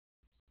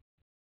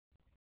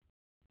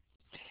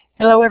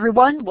Hello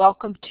everyone,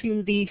 welcome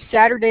to the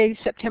Saturday,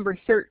 September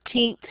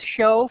 13th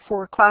show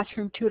for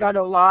Classroom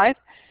 2.0 Live.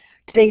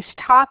 Today's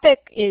topic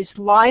is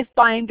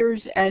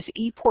Livebinders as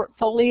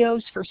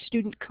ePortfolios for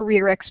Student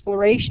Career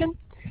Exploration.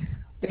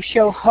 The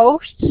show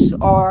hosts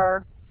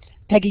are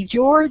Peggy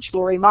George,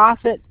 Lori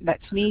Moffett,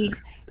 that's me,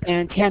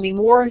 and Tammy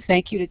Moore.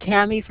 Thank you to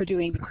Tammy for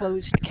doing the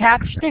closed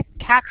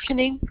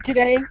captioning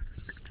today.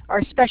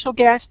 Our special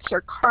guests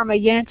are Karma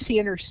Yantzie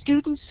and her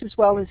students, as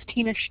well as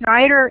Tina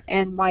Schneider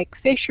and Mike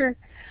Fisher.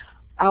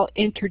 I'll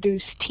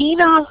introduce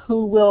Tina,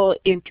 who will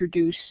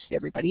introduce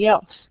everybody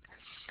else.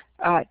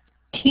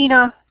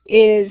 Tina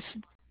is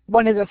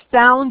one of the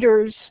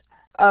founders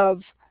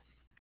of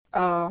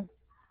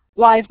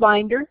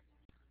Livebinders.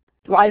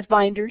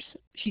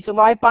 She's a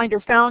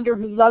Livebinder founder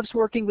who loves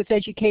working with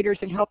educators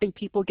and helping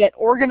people get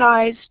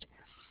organized.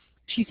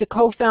 She's a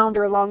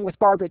co-founder along with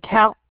Barbara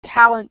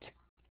Talent.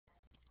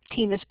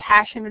 Tina's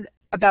passionate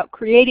about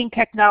creating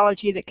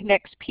technology that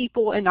connects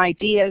people and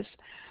ideas.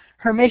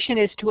 Her mission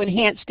is to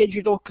enhance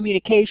digital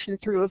communication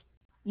through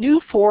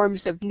new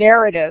forms of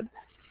narrative.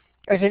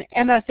 As an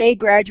MFA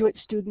graduate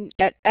student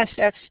at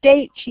SF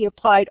State, she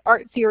applied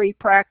art theory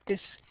practice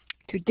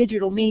to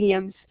digital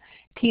mediums.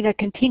 Tina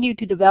continued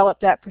to develop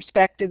that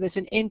perspective as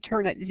an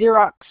intern at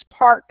Xerox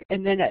PARC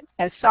and then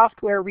as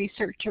software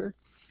researcher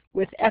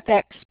with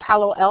FX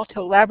Palo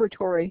Alto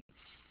Laboratory.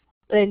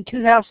 In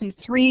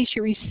 2003, she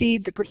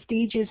received the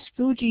prestigious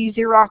Fuji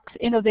Xerox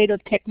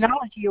Innovative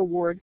Technology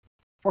Award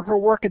for her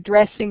work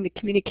addressing the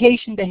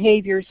communication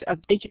behaviors of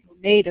digital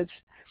natives.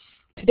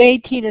 Today,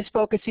 Tina is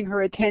focusing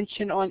her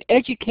attention on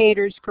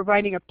educators,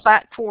 providing a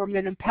platform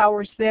that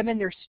empowers them and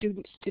their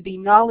students to be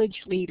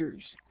knowledge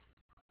leaders.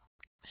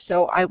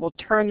 So I will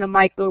turn the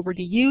mic over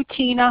to you,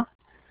 Tina.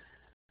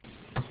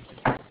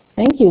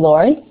 Thank you,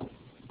 Lori.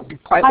 You're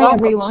quite Hi, welcome.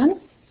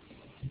 everyone.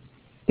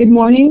 Good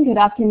morning, good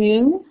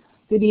afternoon,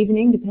 good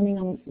evening, depending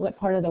on what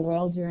part of the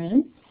world you're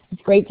in.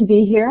 It's great to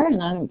be here,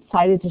 and I'm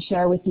excited to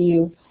share with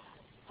you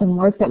some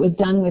work that was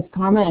done with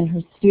Karma and her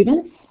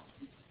students.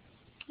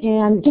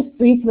 And just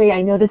briefly,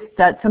 I noticed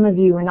that some of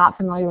you are not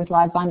familiar with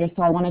Livebinders,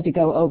 so I wanted to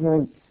go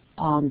over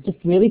just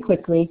really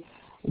quickly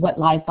what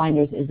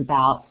Livebinders is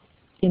about.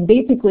 And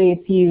basically,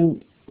 if you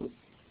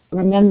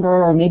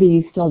remember, or maybe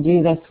you still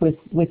do this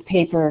with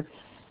paper,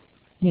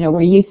 you know,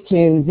 we're used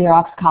to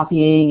Xerox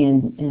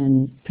copying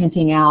and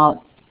printing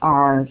out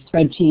our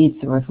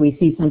spreadsheets, or if we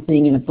see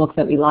something in a book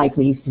that we like,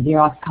 we used to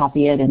Xerox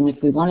copy it, and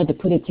if we wanted to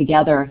put it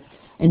together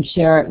and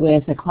share it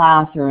with a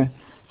class or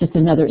just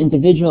another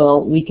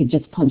individual, we could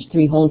just punch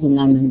 3 holes in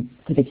them and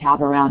put a tab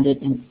around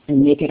it and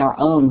make it our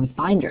own with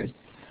binders.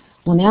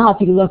 Well, now if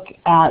you look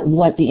at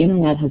what the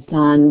internet has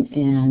done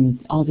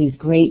and all these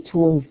great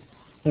tools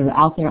that are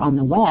out there on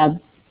the web,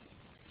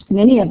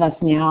 many of us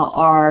now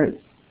are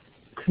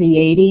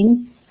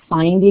creating,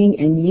 finding,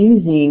 and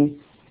using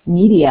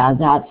media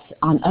that's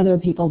on other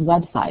people's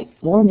websites.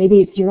 Or maybe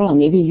it's your own.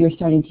 Maybe you're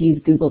starting to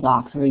use Google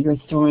Docs, or you're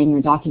storing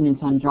your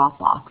documents on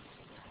Dropbox.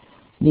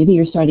 Maybe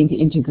you're starting to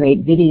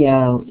integrate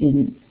video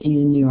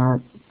in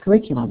your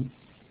curriculum.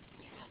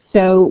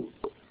 So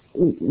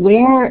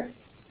where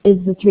is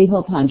the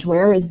 3-hole punch?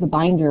 Where is the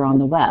binder on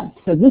the web?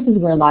 So this is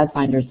where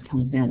Livebinders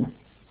comes in.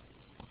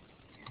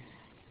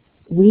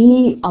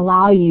 We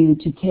allow you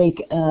to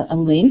take a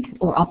link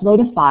or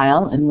upload a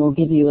file, and we'll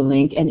give you a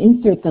link, and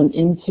insert them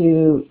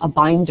into a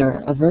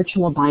binder, a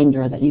virtual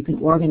binder that you can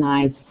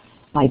organize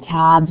by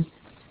tabs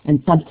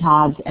and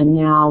subtabs, and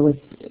now with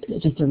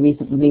just a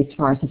recent release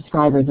for our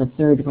subscribers, a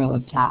 3rd row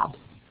of tabs.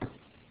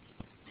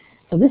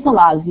 So this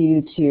allows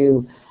you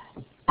to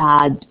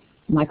add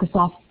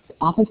Microsoft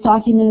Office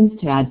documents,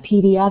 to add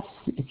PDFs.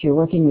 If you're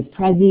working with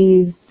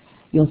Prezis,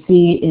 you'll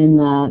see in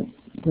the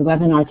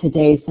webinar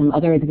today some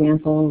other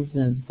examples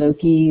of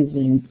Vokies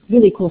and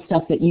really cool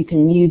stuff that you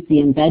can use the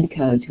embed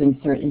code to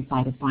insert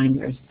inside of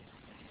binders.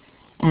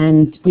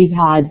 And we've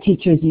had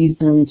teachers use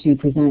them to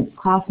present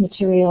class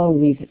material.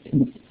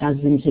 As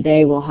in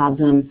today, we'll have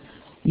them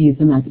use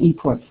them as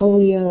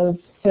ePortfolios.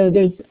 So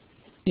there's,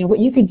 you know, what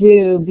you could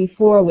do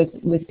before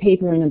with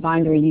paper and a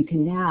binder, you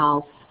can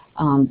now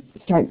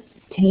start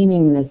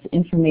taming this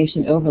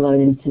information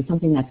overload into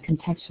something that's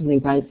contextually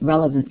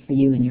relevant for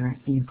you in your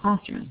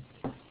classroom.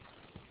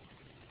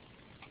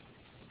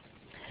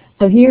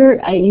 So here,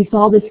 you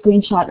saw the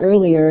screenshot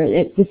earlier.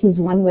 This is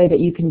one way that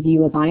you can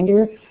view a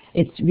binder.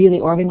 It's really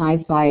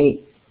organized by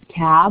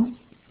tabs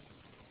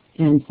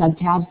and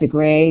subtabs. The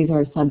grays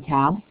are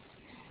subtabs.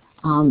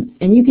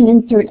 And you can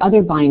insert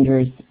other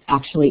binders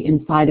actually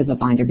inside of a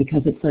binder,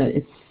 because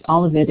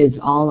all of it is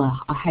all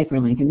a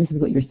hyperlink. And this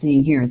is what you're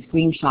seeing here, a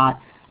screenshot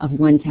of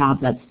one tab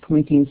that's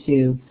pointing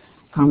to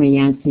Karma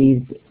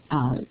Yantzie's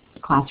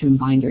classroom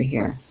binder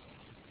here.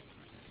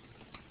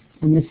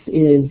 And this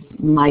is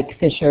Mike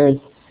Fisher's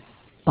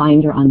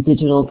binder on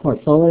digital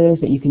portfolios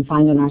that you can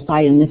find on our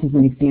site, and this is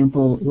an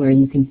example where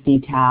you can see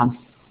tabs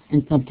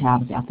and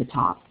subtabs at the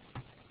top.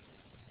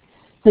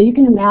 So you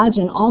can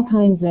imagine all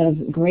kinds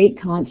of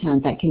great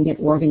content that can get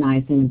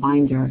organized in a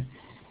binder.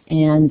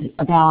 And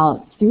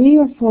about 3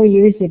 or 4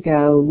 years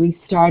ago, we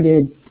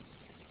started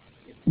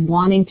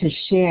wanting to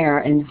share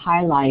and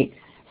highlight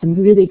some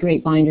really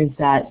great binders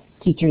that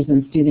teachers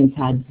and students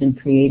had been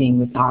creating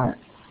with our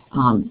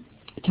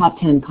Top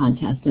 10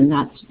 contest, and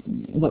that's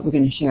what we're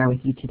going to share with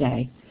you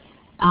today.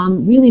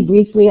 Really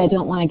briefly, I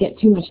don't want to get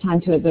too much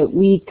time to it, but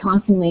we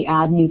constantly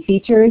add new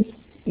features.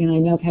 I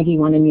know Peggy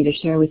wanted me to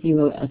share with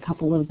you a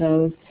couple of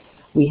those.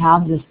 We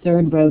have this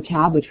third row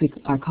tab, which we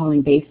are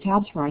calling base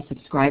tabs for our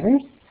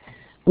subscribers.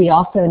 We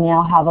also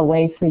now have a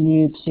way for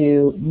you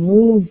to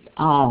move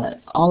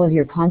all of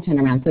your content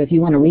around. So if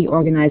you want to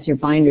reorganize your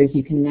binders,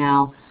 you can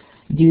now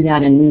do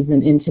that and move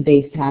them into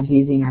base tabs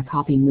using our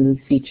copy move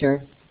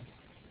feature.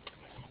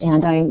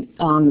 And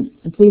I'm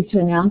pleased to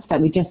announce that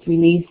we just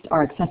released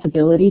our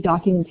accessibility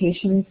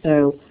documentation.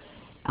 So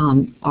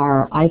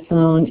our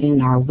iPhone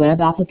and our web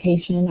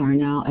application are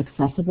now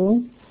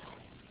accessible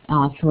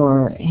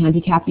for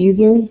handicapped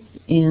users.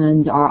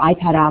 And our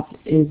iPad app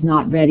is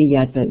not ready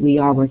yet, but we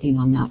are working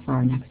on that for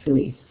our next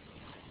release.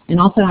 And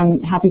also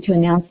I'm happy to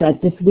announce that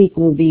this week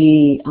we'll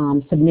be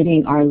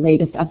submitting our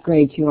latest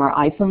upgrade to our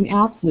iPhone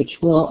app, which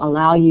will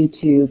allow you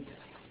to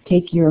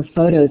take your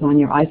photos on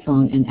your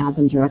iPhone and add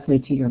them directly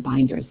to your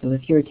binder. So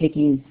if you're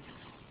taking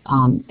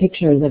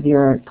pictures of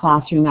your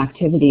classroom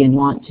activity and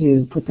want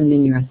to put them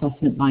in your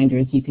assessment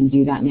binders, you can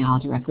do that now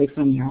directly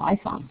from your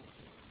iPhone.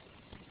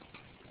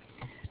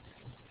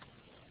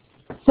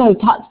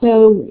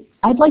 So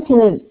I'd like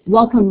to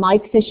welcome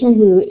Mike Fisher,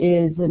 who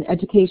is an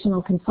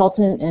educational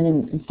consultant and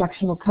an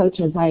instructional coach,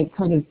 as I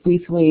kind of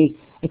briefly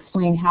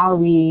explain how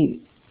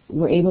we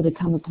were able to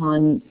come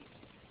upon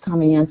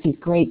Carmen Yantzie's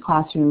great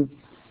classroom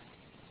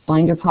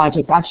binder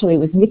project. Actually, it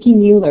was Nikki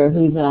Mueller,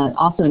 who's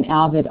also an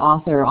avid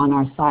author on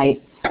our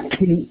site,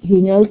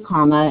 who knows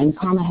Karma, and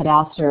Karma had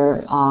asked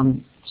her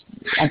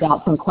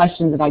about some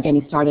questions about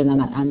getting started,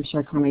 and I'm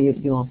sure, Karma,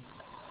 you'll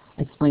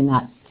explain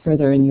that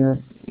further in your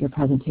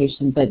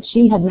presentation. But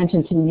she had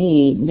mentioned to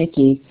me,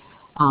 Nikki,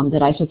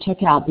 that I should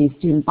check out these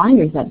student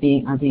binders that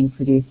are being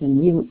produced,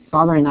 and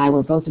Barbara and I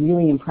were both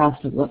really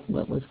impressed with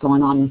what was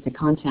going on with the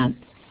content,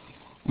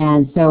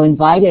 and so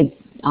invited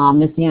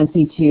Ms.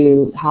 Yantzie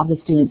to have the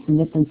students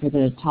submit them for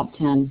the Top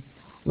 10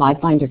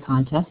 Livebinder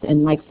contest.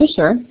 And Mike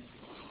Fisher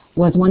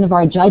was one of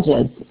our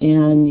judges,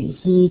 and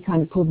he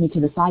kind of pulled me to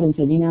the side and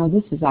said,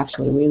 this is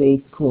actually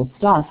really cool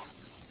stuff.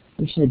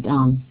 We should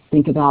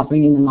think about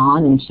bringing them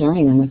on and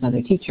sharing them with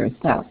other teachers.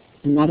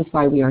 And that is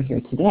why we are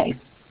here today.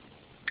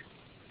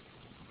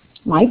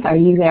 Mike, are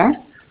you there?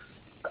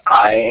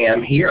 I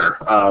am here.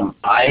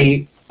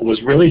 I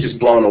was really just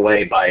blown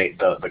away by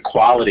the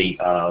quality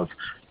of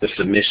the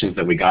submissions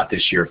that we got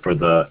this year for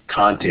the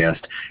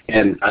contest.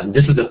 And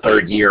this is the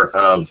third year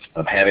of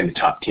having the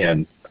Top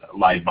 10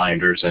 live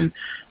binders. And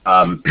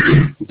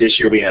this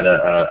year we had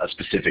a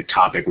specific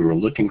topic we were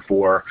looking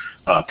for,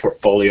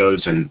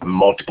 portfolios and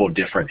multiple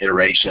different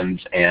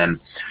iterations. And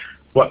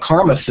what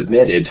Karma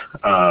submitted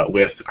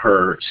with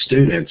her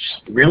students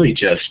really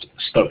just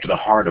spoke to the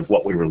heart of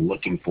what we were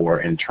looking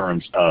for in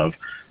terms of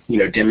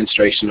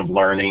demonstration of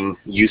learning,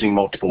 using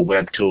multiple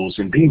web tools,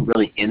 and being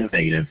really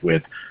innovative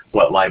with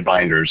what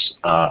Livebinders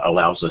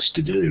allows us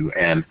to do.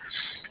 And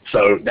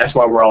so that's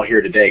why we're all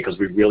here today, because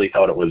we really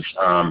thought it was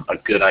a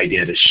good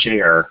idea to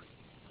share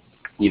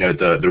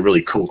the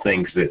really cool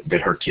things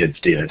that her kids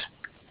did.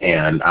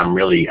 And I'm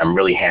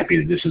really happy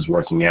that this is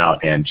working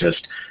out, and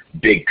just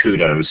big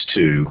kudos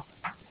to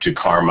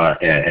Karma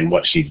and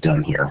what she's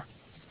done here.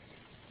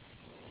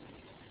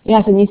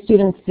 Yes, and these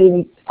students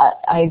do,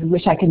 I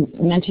wish I could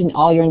mention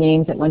all your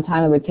names at one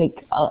time. It would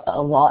take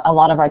a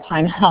lot of our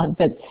time out,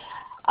 but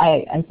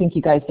I think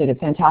you guys did a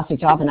fantastic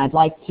job, and I'd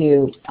like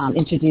to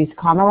introduce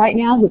Karma right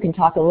now, who can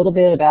talk a little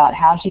bit about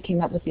how she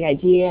came up with the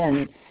idea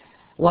and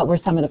what were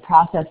some of the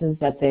processes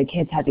that the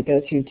kids had to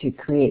go through to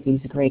create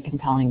these great,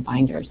 compelling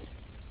binders.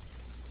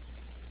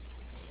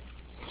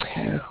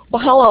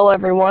 Well, hello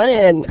everyone,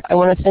 and I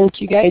want to thank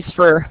you guys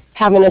for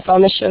having us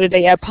on the show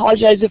today. I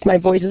apologize if my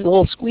voice is a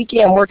little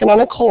squeaky. I'm working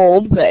on a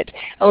cold, but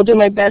I'll do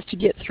my best to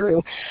get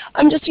through.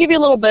 Just to give you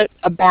a little bit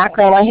of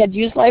background, I had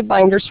used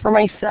Livebinders for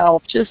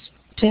myself just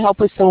to help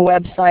with some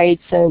websites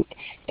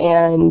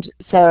and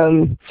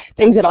some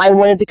things that I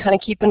wanted to kind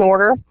of keep in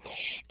order.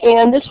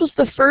 And this was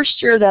the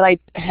first year that I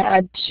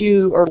had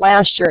to, or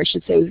last year I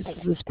should say, this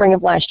is the spring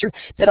of last year,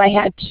 that I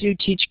had to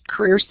teach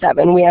Career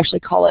 7. We actually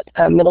call it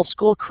middle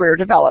school career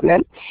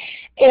development.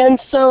 And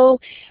so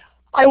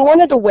I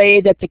wanted a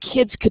way that the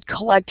kids could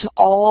collect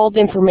all the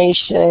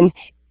information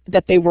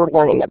that they were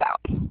learning about.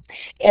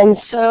 And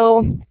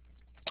so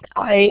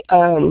I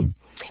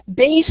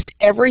based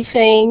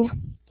everything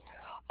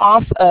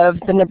off of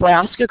the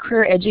Nebraska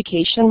Career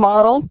Education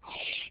Model,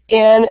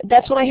 and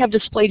that's what I have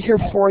displayed here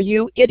for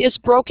you. It is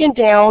broken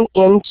down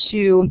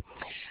into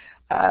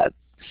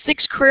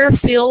 6 career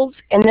fields,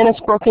 and then it's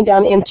broken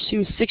down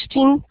into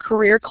 16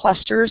 career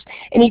clusters,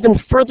 and even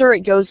further it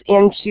goes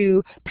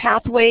into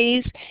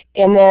pathways,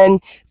 and then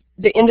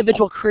the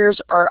individual careers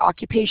are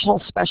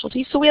occupational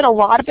specialties. So we had a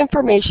lot of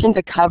information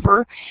to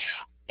cover,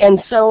 and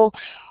so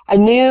I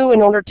knew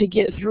in order to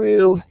get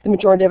through the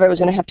majority of it, I was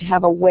going to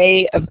have a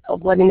way of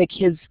letting the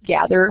kids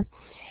gather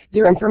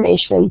their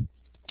information.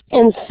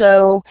 And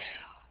so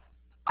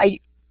I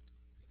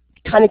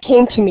kind of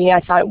came to me, I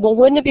thought, well,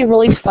 wouldn't it be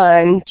really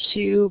fun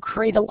to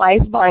create a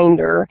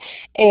Livebinder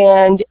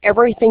and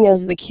everything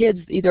as the kids,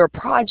 either a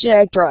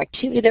project or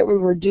activity that we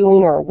were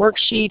doing or a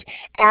worksheet,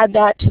 add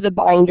that to the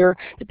binder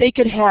that they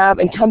could have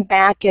and come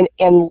back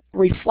and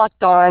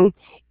reflect on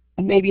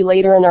maybe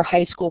later in their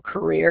high school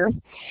career.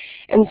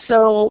 And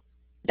so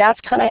that's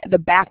kind of the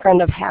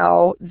background of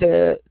how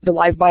the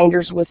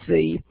Livebinders with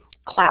the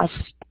class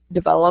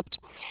developed.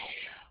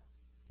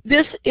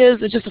 This is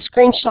just a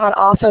screenshot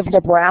off of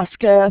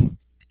Nebraska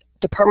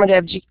Department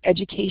of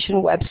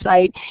Education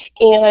website,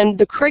 and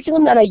the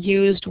curriculum that I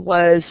used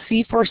was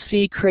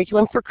C4C,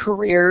 Curriculum for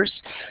Careers.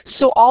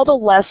 So all the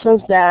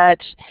lessons that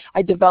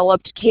I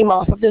developed came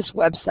off of this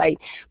website.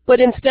 But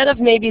instead of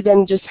maybe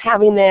then just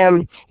having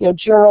them,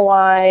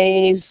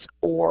 journalize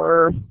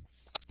or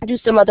do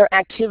some other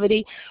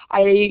activity,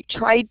 I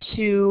tried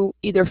to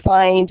either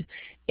find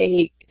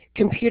a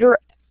computer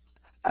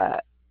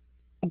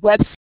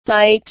website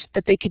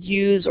that they could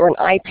use or an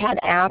iPad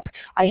app.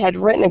 I had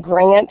written a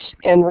grant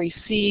and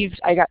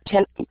I got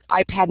 10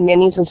 iPad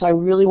minis, and so I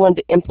really wanted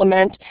to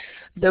implement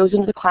those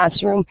into the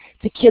classroom.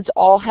 The kids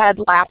all had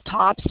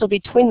laptops, so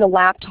between the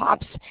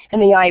laptops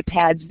and the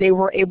iPads, they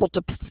were able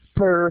to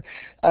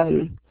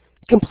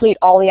complete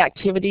all the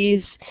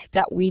activities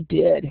that we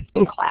did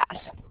in class.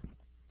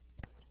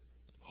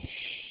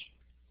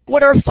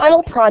 What our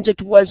final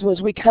project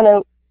was we kind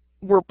of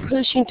we're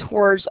pushing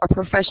towards our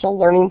professional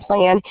learning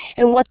plan,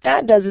 and what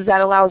that does is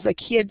that allows the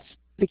kids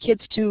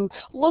to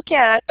look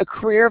at a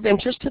career of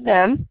interest to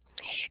them,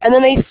 and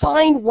then they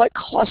find what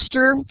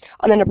cluster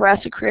on the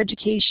Nebraska Career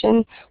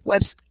Education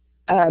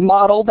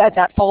model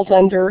that falls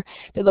under.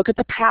 They look at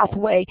the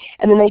pathway,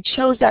 and then they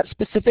chose that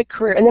specific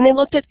career, and then they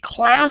looked at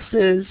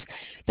classes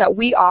that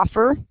we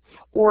offer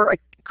or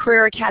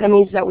career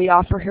academies that we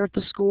offer here at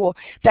the school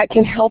that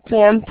can help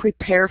them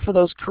prepare for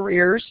those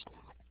careers.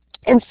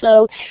 And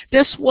so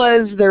this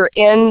was their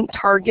end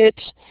target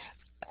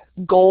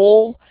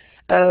goal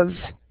of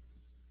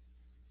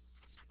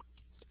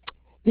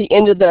the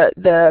end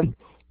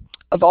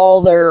of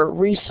all their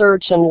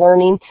research and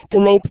learning.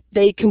 Then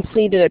they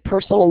completed a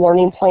personal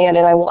learning plan,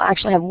 and I will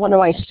actually have one of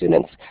my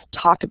students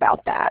talk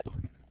about that.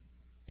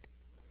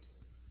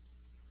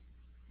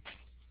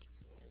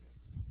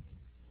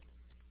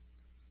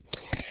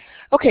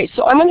 Okay,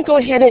 so I'm going to go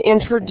ahead and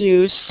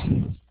introduce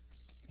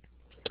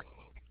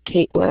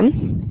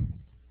Caitlin.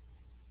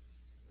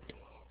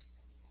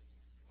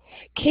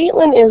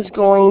 Caitlin is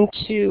going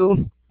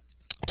to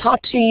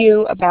talk to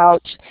you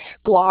about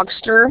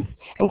Glogster,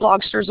 and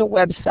Glogster is a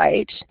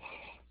website,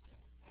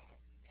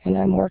 and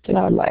I'm working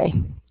on my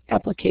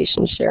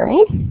application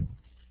sharing.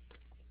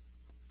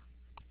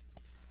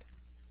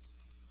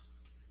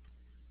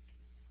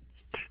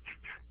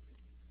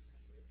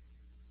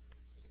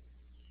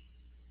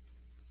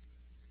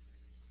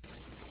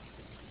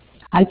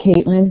 Hi,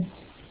 Caitlin.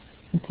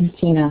 This is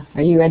Tina.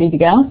 Are you ready to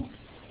go?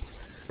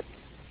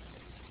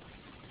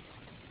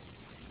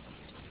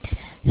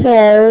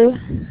 Hello.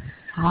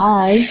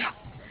 Hi.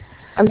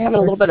 I'm having a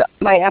little bit of,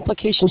 my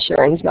application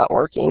sharing is not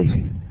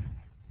working.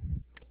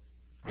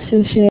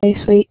 So should I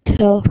just wait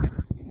till...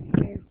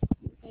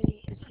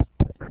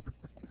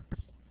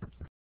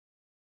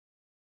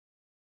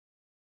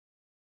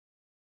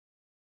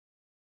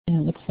 Yeah,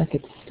 it looks like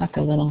it's stuck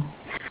a little.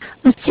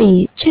 Let's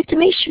see. Check to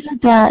make sure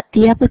that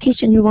the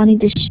application you're wanting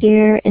to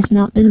share is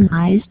not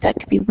minimized. That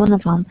could be one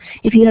of them.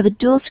 If you have a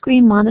dual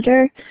screen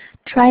monitor,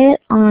 try it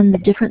on the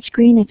different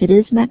screen if it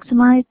is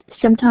maximized.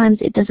 Sometimes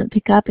it doesn't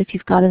pick up if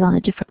you've got it on a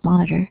different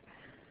monitor.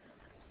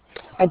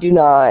 I do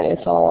not.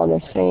 It's all on the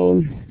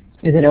same.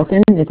 Is it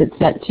open? Is it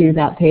set to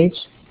that page?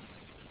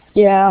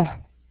 Yeah.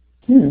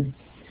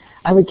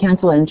 I would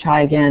cancel it and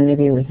try again,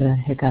 maybe with a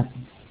hiccup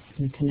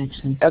in the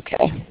connection.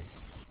 Okay.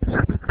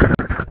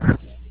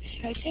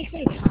 Should I take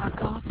my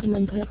talk off and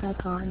then put it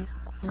back on?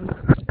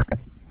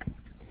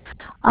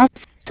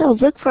 Also,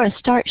 look for a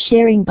Start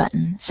Sharing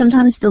button.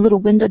 Sometimes the little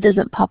window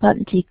doesn't pop up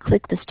until you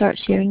click the Start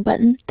Sharing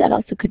button. That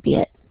also could be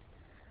it.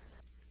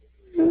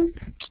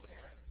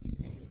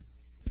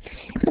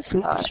 It's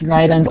not. It's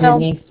right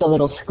underneath the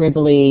little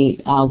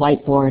scribbly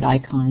whiteboard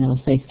icon.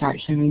 It'll say Start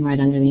Sharing right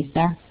underneath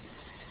there.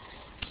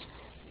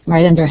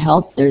 Right under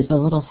Help, there's a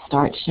little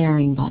Start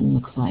Sharing button,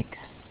 looks like.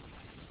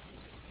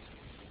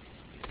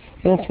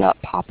 And it's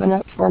not popping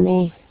up for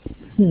me.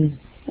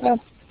 Yeah.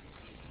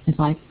 If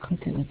I click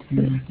it, let's see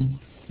nothing.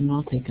 And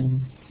I'll take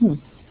it.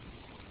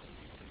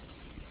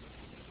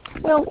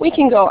 Well, we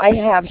can go. I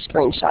have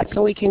screenshots,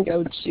 so we can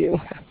go to.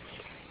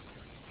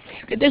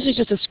 This is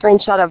just a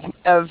screenshot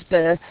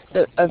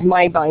of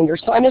my binder.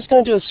 So I'm just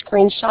going to do a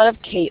screenshot of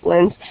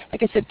Caitlin's.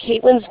 Like I said,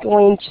 Caitlin's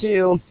going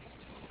to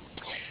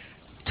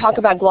talk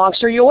about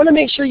Glogster. You'll want to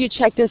make sure you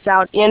check this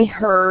out in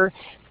her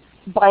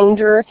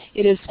binder.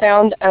 It is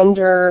found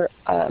under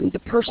the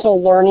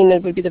personal learning.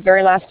 It would be the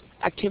very last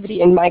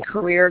activity in my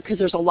career because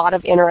there's a lot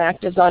of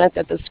interactives on it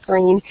that the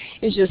screen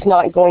is just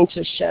not going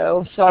to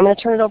show. So I'm going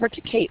to turn it over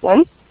to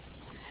Caitlin.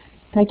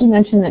 Peggy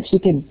mentioned that she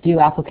could do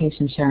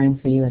application sharing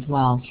for you as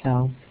well.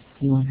 So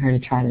You want her to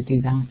try to do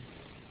that?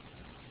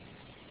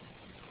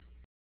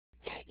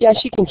 Yeah,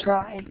 she can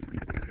try.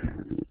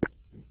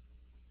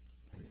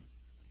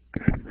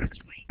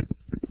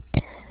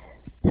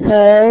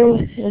 Hello,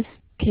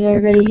 can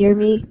everybody hear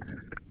me?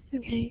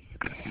 Okay.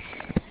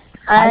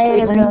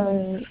 I'm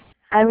going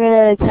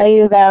to tell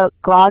you about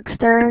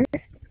Glogster,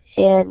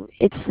 and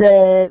it's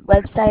the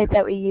website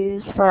that we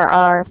use for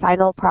our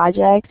final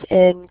project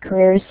in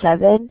Career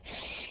 7.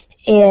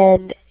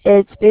 And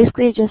it's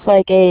basically just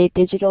like a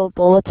digital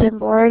bulletin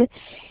board.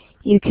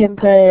 You can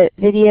put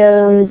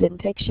videos and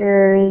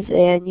pictures,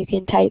 and you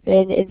can type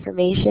in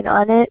information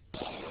on it.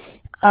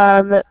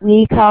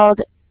 We called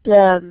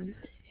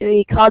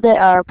it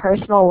our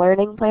personal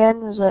learning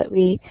plan, was what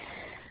we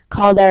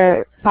called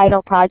our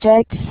final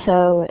project.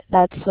 So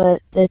that's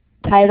what the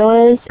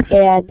title is.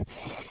 And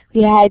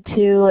we had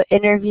to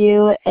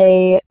interview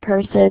a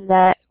person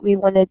that we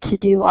wanted to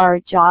do our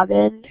job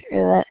in,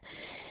 or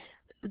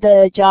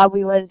the job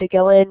we wanted to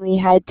go in. We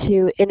had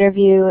to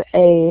interview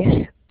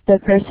the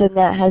person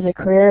that has a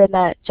career in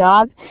that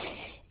job.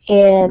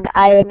 And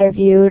I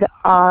interviewed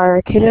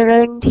our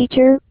kindergarten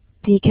teacher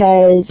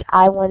because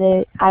I want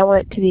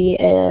to be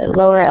a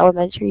lower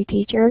elementary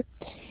teacher.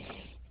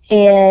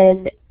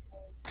 And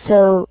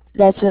so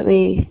that's what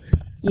we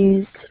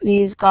used. We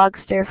used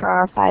Glogster for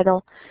our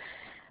final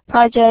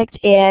project,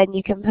 and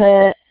you can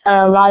put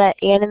a lot of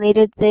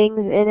animated things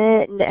in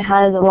it, and it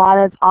has a lot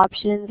of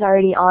options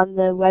already on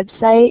the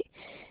website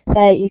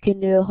that you can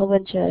do a whole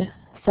bunch of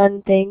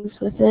fun things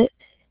with it.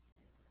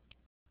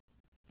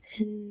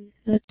 And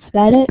that's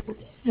about it.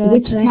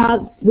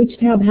 Which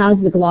tab has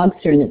the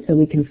Glogster in it so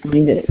we can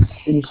find it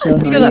and show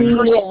Go to the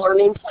personal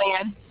learning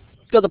plan.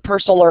 Go to the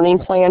personal learning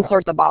plan, clear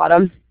at the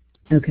bottom.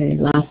 Okay,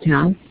 last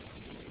tab.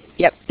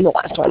 Yep, the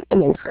last one,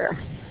 and then career.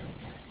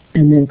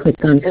 And then click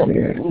on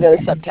career. And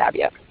then sub-tab,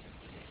 yep.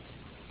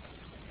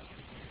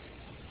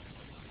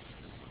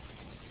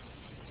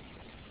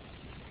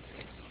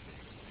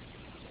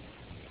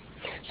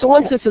 So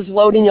once this is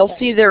loading, you'll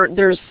see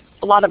there's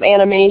a lot of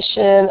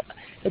animation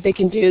that they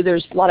can do.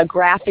 There's a lot of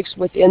graphics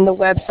within the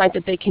website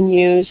that they can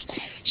use.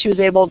 She was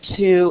able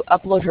to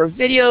upload her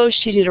videos.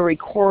 She did a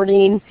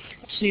recording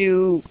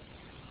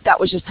that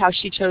was just how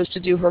she chose to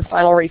do her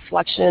final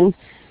reflection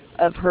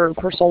of her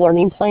personal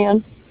learning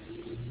plan.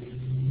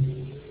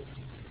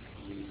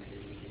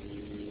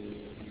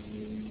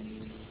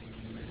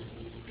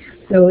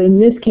 So in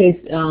this case,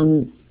 as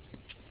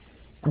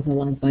a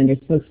Livebinder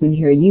spokesman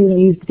here, you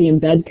used the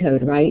embed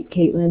code, right,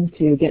 Caitlin,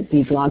 to get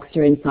the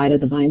Glogster inside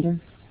of the binder?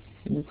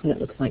 And that's what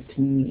it looks like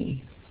to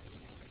me.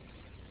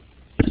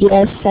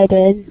 Yes, I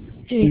did.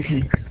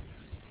 Okay.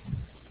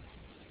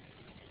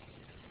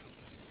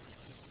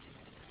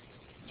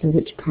 So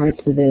which parts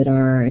of it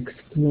are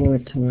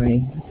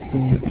exploratory?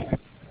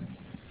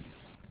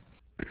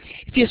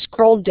 If you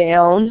scroll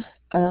down,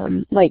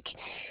 like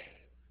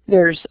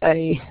there's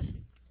a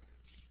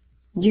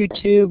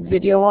YouTube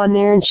video on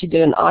there, and she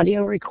did an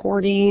audio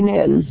recording,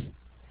 and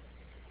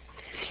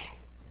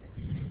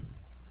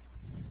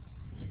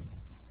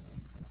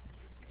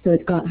so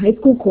it's got high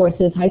school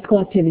courses, high school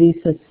activities,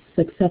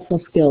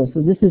 successful skills.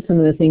 So this is some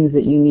of the things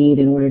that you need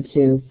in order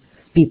to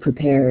be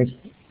prepared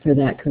for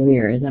that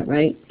career. Is that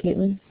right,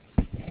 Caitlin?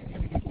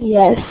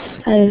 Yes,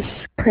 that is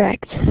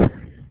correct.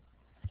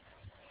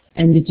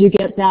 And did you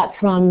get that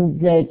from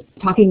the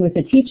talking with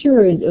the teacher,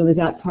 or was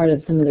that part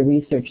of some of the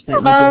research that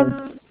you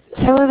did?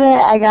 Some of it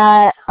I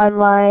got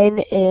online,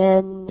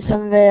 and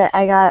some of it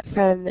I got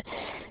from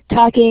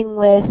talking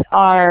with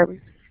our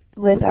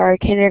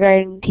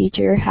kindergarten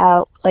teacher,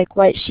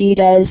 what she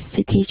does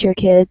to teach her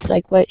kids,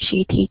 like what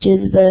she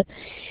teaches the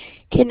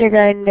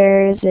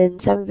kindergartners,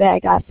 and some of it I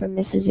got from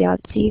Mrs.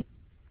 Yantzie.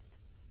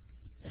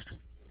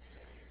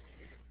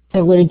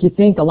 So what did you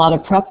think? A lot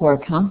of prep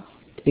work, huh,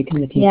 to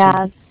become a teacher?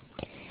 Yeah,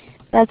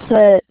 that's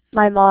what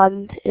my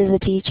mom is a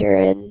teacher,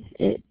 and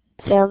it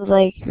sounds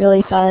like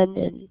really fun,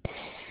 and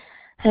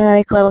I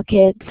like little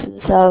kids,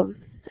 and so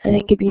I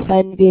think it'd be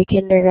fun to be a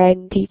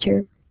kindergarten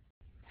teacher.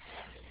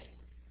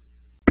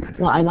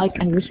 Well, I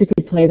wish we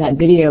could play that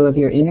video of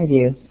your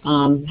interview.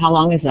 How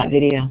long is that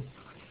video?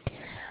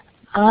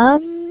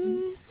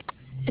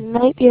 It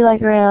might be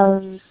like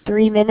around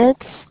 3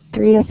 minutes,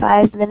 3 to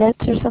 5 minutes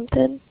or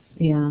something.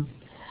 Yeah.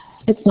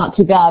 It's not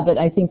too bad, but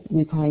I think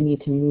we probably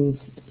need to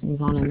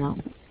move on and not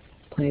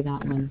play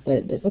that one.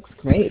 But it looks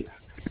great.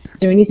 Is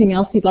there anything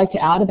else you'd like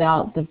to add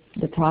about the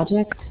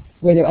project?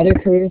 Were there other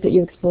careers that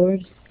you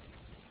explored?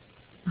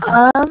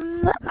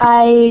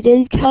 I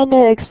did kind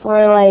of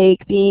explore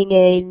like being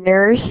a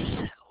nurse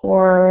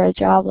or a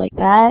job like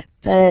that,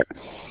 but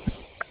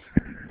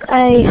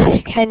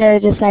I kind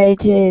of decided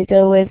to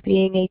go with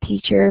being a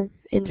teacher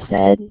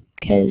instead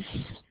because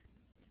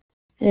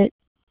it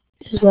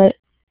is what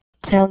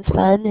sounds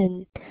fun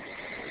and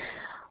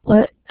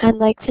what I'd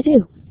like to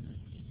do.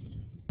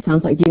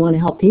 Sounds like you want to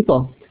help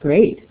people.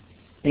 Great.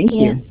 Thank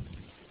you.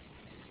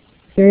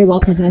 Very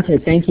well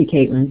presented. Thank you,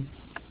 Caitlin.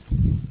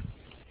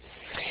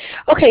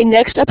 Okay,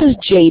 next up is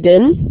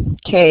Jaden.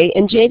 Okay,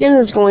 and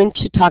Jaden is going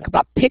to talk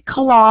about Pic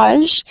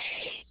Collage,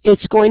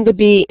 it's going to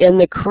be in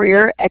the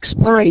Career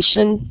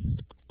Exploration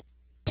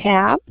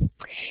tab.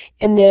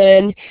 And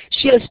then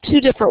she has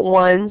two different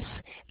ones.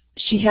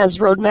 She has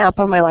Roadmap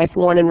of My Life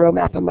 1 and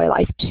Roadmap of My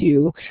Life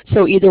 2.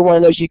 So either one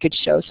of those you could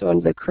show. So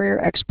under the Career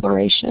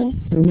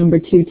Exploration. The number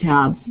 2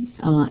 tab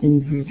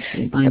in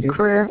her binder.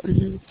 Career.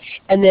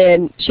 And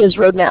then she has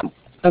Roadmap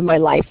of My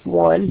Life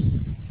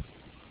 1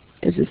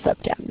 is a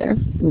sub-tab there.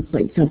 Looks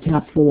like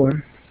sub-tab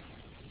 4.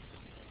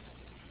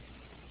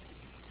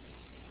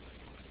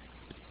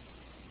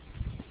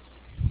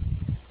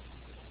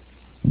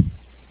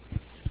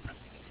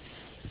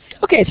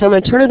 Okay, so I'm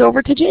going to turn it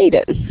over to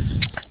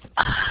Jaden.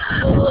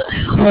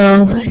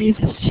 Hello, my name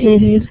is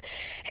Jaden,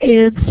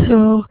 and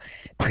so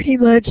pretty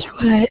much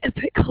what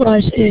Epic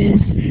Collage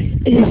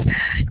is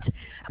that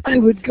I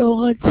would go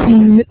on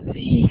to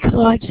the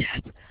Collage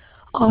app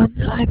on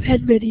the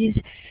iPad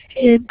minis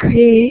and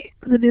create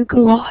the new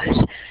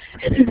collage,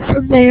 and then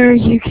from there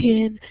you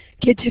can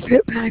get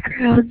different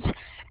backgrounds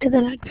and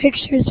then add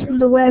pictures from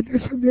the web or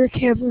from your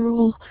camera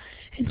roll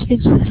and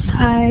change the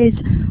size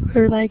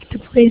or like the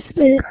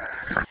placement.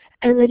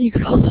 And then you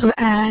can also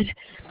add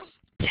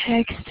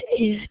text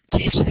and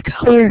change the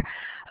color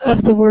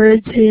of the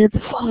words and the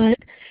font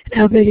and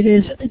how big it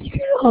is. And then you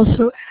can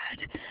also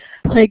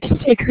add like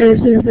stickers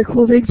and other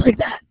cool things like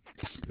that.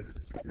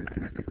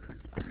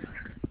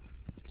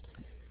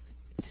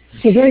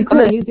 So very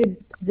cool. You did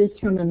this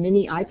from a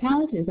mini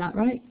iPad, is that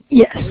right?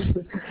 Yes.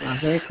 Wow,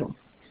 very cool.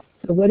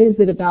 So what is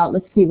it about,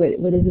 let's see,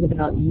 what is it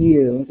about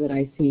you that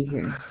I see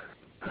here?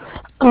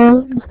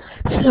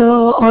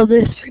 So on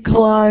this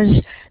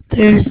collage,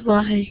 there's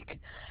like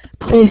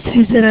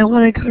places that I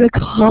want to go to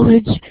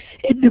college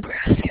in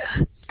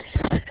Nebraska.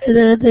 And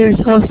then there's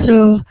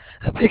also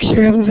a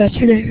picture of a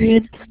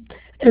veterinarian.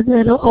 And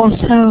then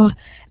also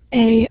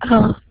a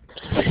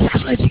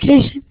physical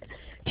education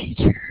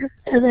teacher.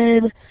 And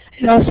then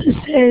it also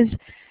says,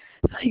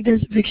 like,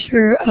 there's a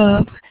picture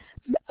of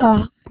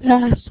math.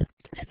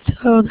 And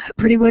so that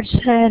pretty much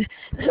said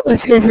that my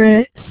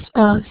favorite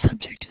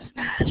subject is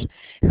math.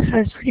 And I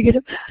was pretty good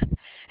at math.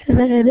 And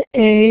then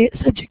a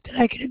subject that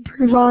I could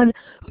improve on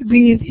would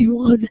be the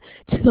one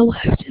to the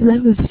left, and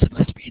that was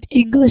supposed to be an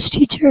English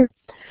teacher,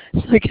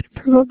 so I could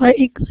improve on my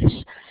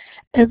English.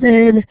 And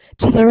then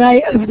to the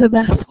right of the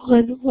math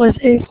one was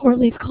a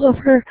 4-leaf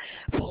clover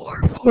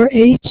for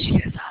 4-H,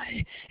 because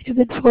I am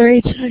in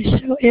 4-H and I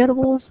show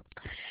animals.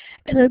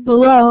 And then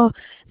below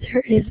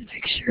there is a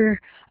picture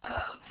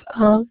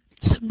of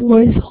some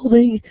boys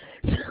holding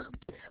some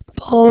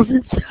balls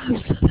and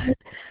stuff, so that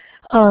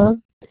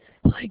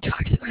like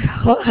talks about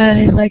how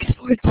I like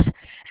sports.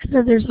 And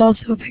then there's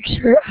also a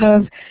picture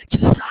of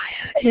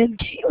Josiah and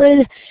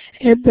Caitlin,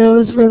 and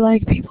those were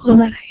like people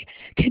that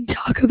I can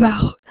talk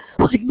about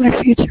like my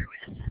future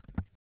with.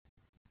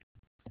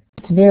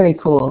 It's very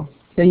cool.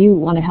 So you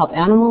want to help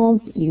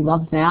animals, you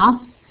love math,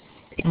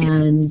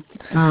 and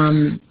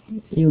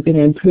you're going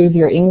to improve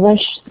your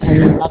English, and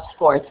you love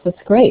sports.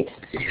 That's great.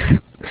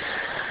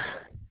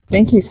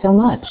 Thank you so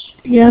much.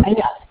 Yeah. I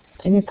got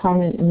a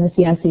comment, unless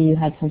Yantzie, you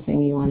had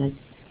something you wanted.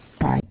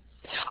 Sorry.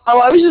 Oh,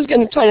 I was just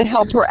going to try to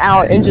help her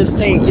out and just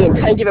say,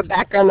 kind of give a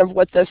background of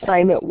what the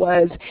assignment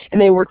was.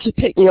 And they were to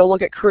pick,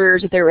 look at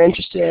careers that they were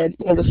interested,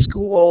 the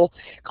school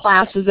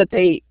classes that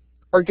they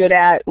are good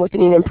at,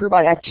 looking to improve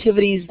on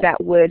activities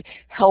that would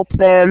help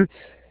them,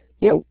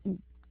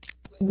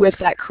 with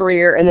that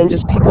career, and then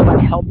just people that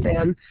help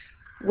them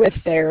with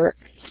their,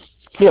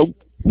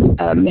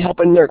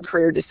 helping their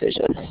career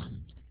decisions.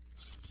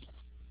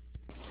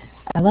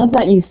 I love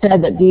that you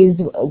said that these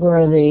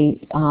were the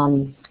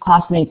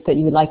classmates that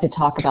you would like to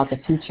talk about the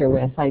future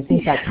with. I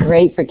think that's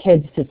great for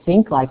kids to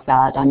think like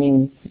that. I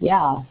mean,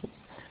 yeah,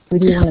 who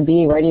do you want to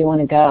be? Where do you want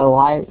to go?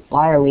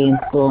 Why are we in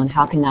school, and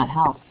how can that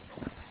help?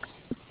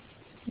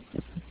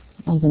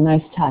 That was a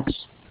nice touch.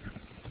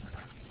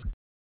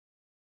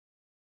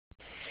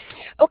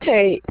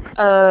 Okay,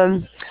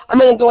 I'm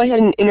going to go ahead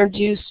and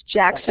introduce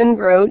Jackson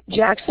Grote.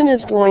 Jackson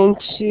is going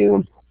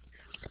to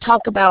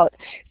talk about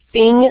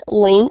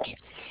ThingLink,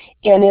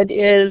 and it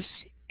is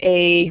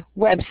a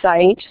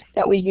website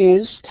that we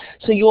use.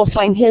 So you will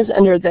find his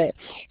under the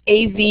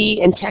AV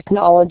and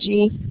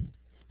Technology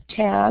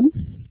tab.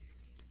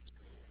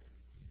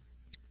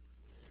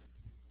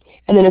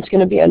 And then it's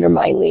going to be under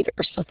My Leader.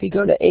 So if you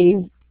go to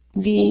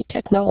AV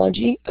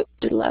Technology, to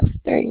the left,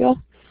 there you go.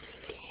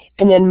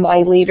 And then My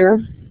Leader.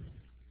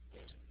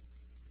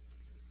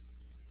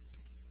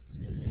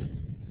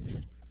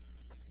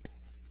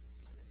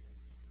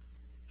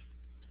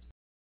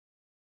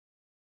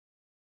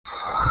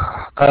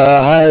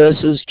 Hi, this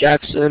is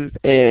Jackson,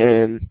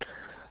 and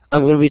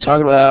I'm going to be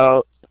talking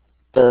about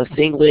the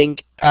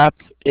ThingLink app.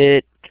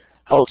 It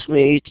helps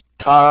me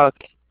talk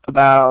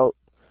about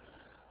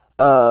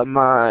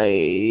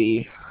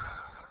my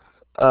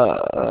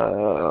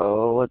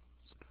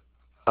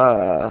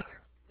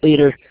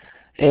leader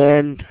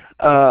and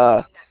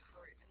the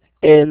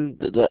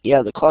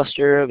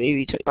cluster of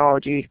AV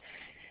technology.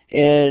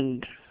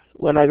 And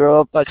when I grow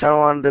up, I kind of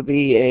wanted to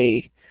be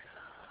a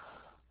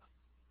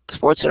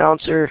sports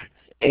announcer,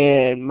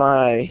 and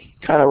my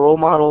kind of role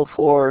model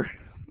for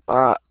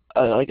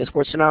like a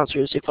sports announcer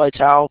is Dick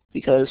Vitale,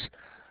 because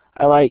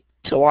I like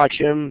to watch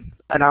him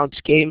announce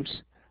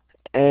games,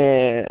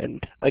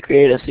 and I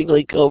created a single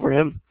link over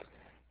him.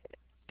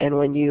 And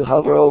when you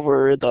hover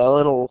over the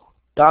little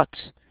dots,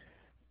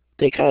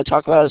 they kind of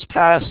talk about his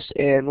past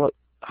and what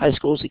high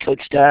schools he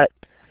coached at,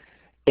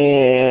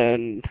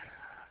 and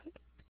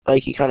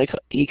like he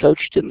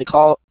coached in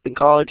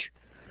college.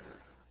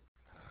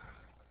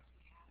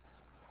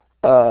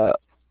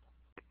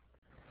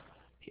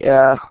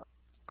 Yeah.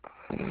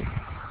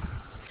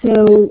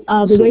 So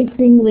the way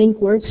ThingLink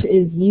works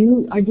is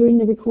you are doing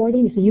the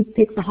recording, so you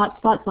pick the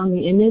hotspots on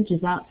the image. Is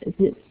that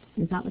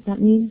what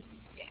that means?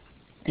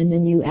 And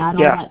then you add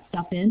all that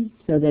stuff in?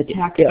 So the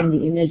text and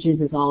the images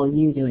is all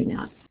you doing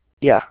that?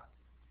 Yeah.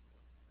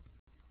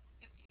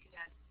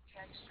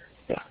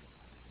 Yeah.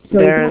 So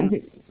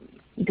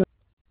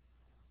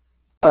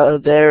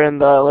there in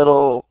the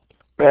little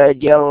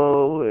red,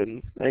 yellow,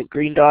 and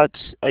green dots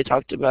I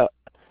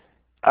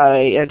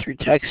entered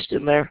text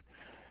in there.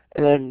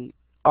 And then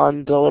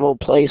on the little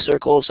play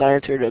circles, I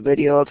entered a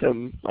video of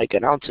him like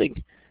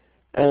announcing.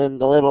 And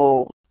the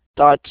little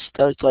dots,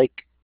 that's like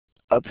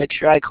a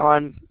picture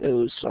icon. It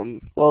was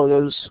some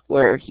logos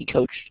where he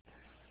coached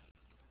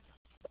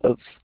of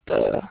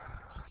the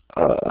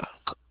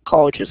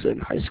colleges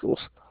and high schools.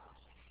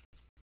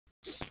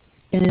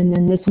 And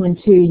then this one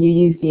too, you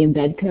use the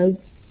embed code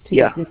to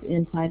get this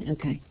inside?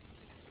 Okay.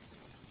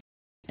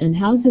 And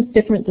how is this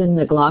different than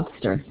the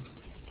Glogster?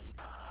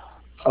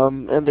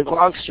 In the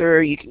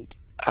Glogster, you can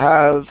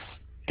have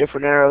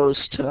different arrows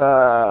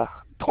to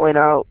point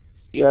out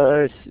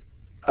your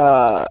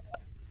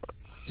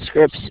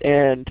scripts,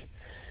 and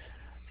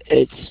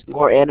it's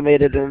more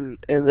animated. In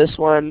this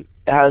one,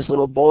 it has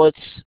little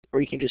bullets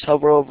where you can just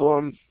hover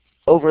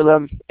over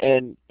them,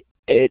 and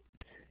it's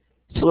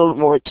a little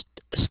more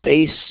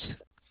space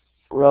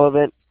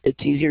relevant.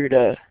 It's easier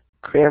to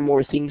cram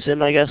more things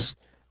in, I guess,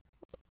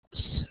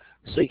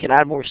 so you can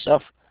add more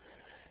stuff.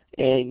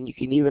 And you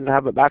can even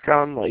have a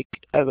background, like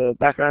I have a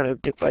background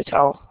of Dick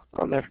Vitale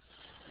on there.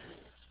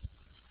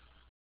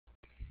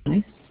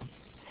 Nice.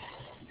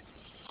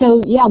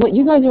 So yeah, what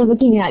you guys are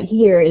looking at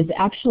here is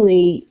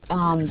actually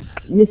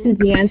Mrs.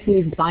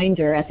 Yantzie's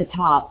binder at the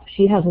top.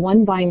 She has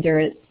one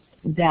binder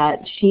that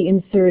she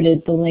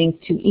inserted the link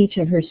to each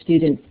of her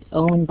students'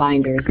 own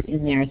binders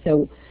in there.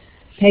 So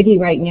Peggy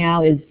right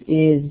now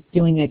is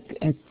doing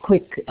a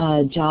quick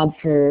job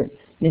for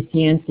Miss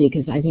Yantzie,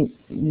 because I think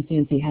Miss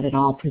Yantzie had it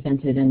all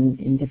presented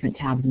in different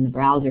tabs in the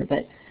browser,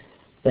 but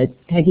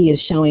Peggy is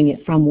showing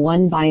it from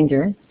one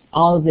binder,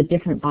 all of the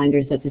different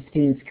binders that the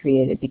students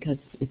created, because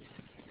it's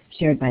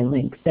shared by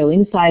link. So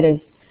inside of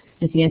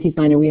Miss Yantzie's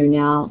binder, we are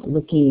now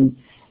looking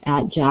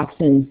at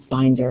Jackson's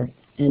binder,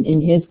 and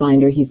in his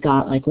binder he's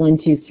got like 1,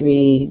 2,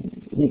 3,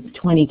 like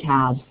 20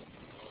 tabs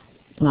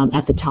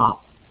at the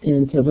top,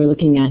 and so we're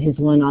looking at his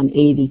one on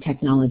AV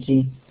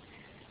technology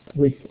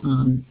with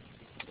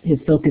his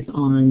focus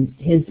on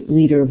his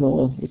leader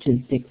role, which is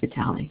Dick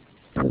Vitale.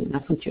 So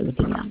that's what you're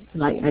looking at.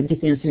 So I'm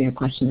just answering a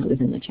question that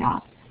was in the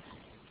chat.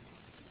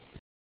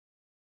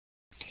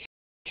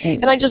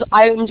 And I'm just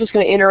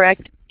going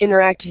to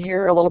interact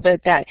here a little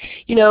bit. That,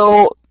 you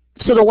know,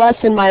 so the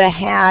lesson might have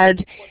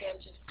had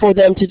for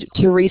them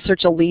to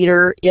research a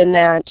leader in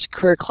that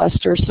career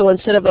cluster. So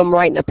instead of them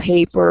writing a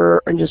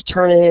paper and just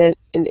turning it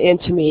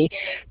into me,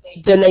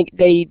 then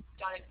they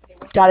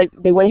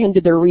went ahead and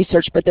did their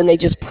research, but then they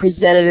just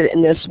presented it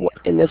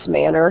in this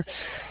manner.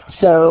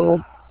 So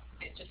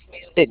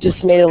it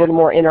just made it a little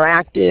more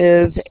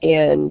interactive,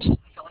 and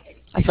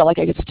I felt like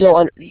I could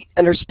still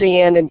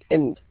understand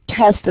and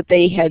test that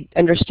they had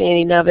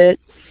understanding of it,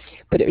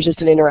 but it was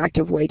just an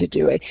interactive way to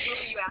do it.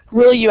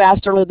 Really, you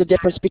asked earlier the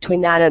difference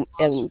between that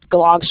and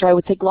Glogster. I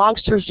would say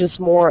Glogster is just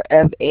more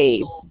of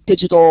a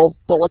digital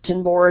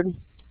bulletin board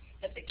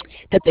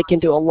that they can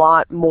do a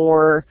lot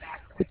more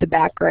with the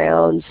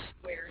backgrounds,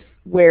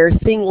 where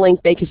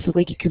ThingLink,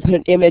 basically you can put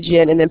an image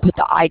in and then put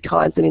the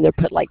icons and either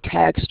put like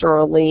text or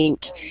a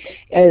link,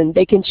 and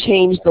they can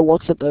change the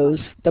looks of those,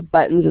 the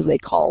buttons as they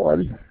call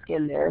them,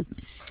 in there.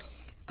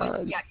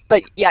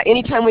 But yeah,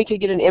 anytime we could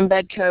get an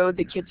embed code,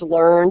 the kids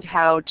learned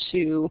how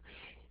to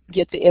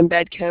get the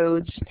embed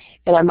codes.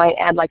 And I might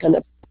add, like on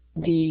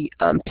the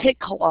pick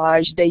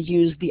collage, they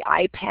use the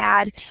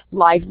iPad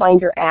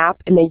Livebinder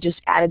app, and they just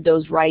added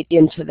those right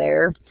into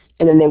there.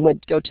 And then they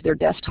would go to their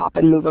desktop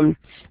and move them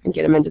and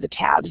get them into the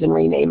tabs and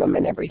rename them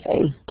and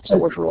everything. So it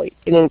was really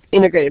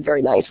integrated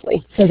very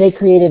nicely. So they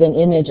created an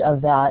image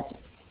of that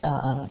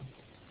and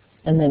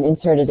then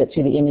inserted it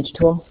through the image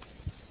tool?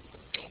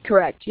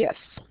 Correct, yes.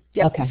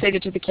 Yep. Okay. Saved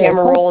it to the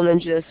camera roll and then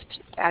just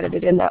added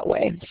it in that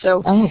way.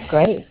 So. Oh,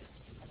 great.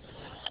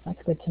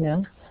 That's good to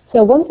know.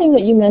 So one thing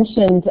that you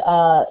mentioned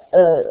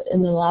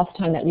in the last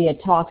time that we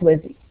had talked was,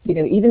 you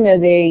know, even though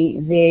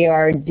they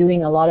are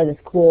doing a lot of this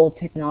cool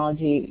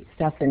technology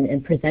stuff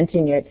and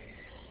presenting it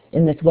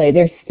in this way,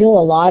 there's still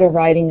a lot of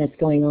writing that's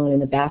going on in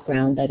the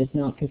background that is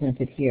not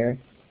presented here.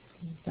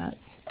 Is that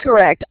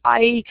correct?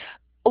 I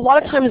a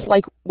lot of times,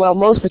 like, well,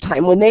 most of the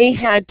time, when they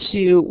had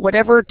to,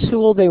 whatever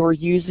tool they were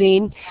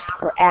using,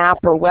 or app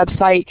or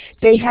website,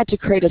 they had to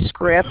create a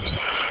script.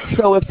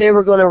 So if they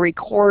were going to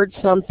record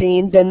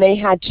something, then they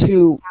had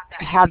to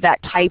have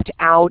that typed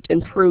out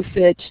and proof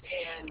it,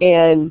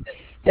 and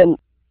then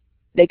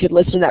they could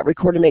listen to that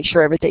record and make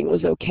sure everything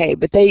was okay.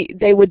 But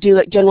they would do,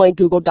 like, generally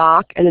Google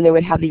Doc, and then they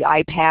would have the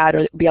iPad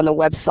or be on the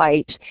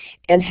website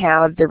and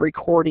have the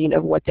recording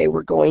of what they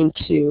were going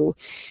to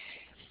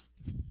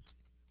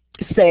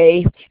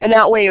say, and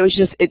that way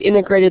it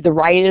integrated the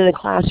writing in the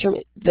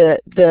classroom.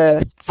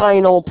 The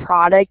final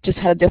product just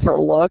had a different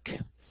look.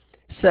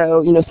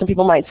 So, you know, some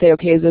people might say,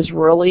 okay, is this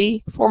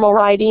really formal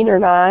writing or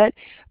not?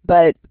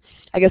 But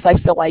I guess I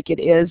feel like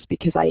it is,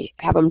 because I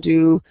have them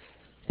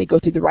they go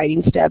through the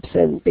writing steps,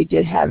 and they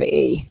did have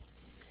a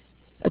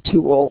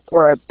tool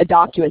or a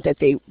document that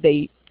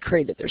they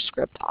created their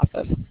script off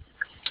of.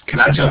 Can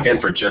I jump in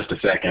for just a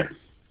second?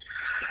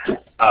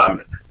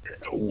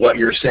 What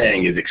you're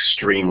saying is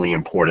extremely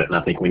important, and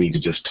I think we need to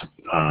just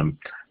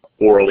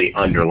orally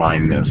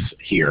underline this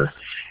here.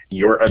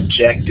 Your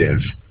objective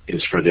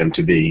is for them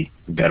to be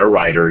better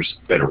writers,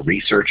 better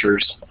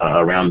researchers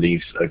around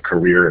these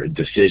career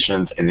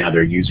decisions, and now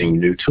they're using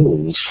new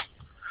tools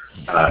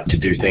to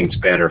do things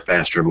better,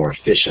 faster, more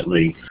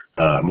efficiently,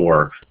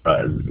 more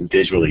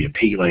visually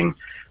appealing.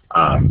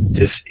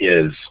 This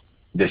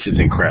is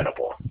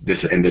incredible. This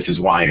is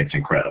why it's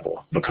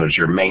incredible, because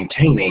you're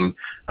maintaining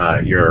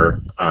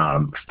your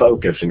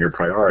focus and your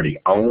priority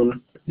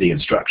on the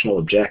instructional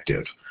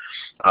objective,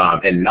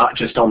 and not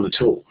just on the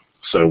tool.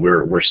 So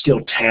we're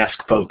still task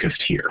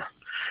focused here,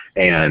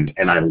 and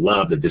I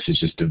love that this is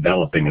just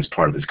developing as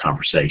part of this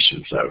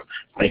conversation. So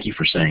thank you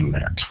for saying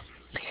that.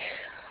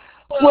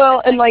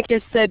 Well, and like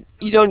I said,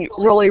 you don't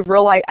really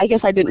realize. I guess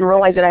I didn't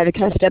realize that I had to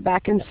kind of step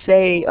back and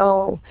say,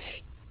 oh.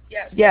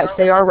 Yes,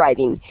 they are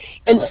writing,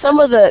 and some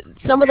of the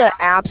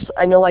apps,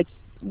 I know, like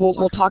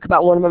we'll talk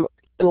about one of them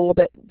in a little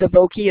bit. The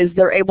Voki is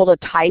they're able to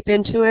type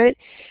into it.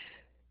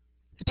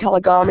 The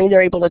Telegami,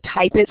 they're able to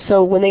type it.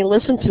 So when they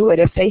listen to it,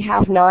 if they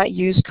have not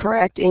used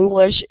correct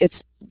English,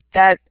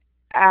 that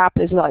app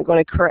is not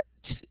going to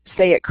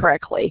say it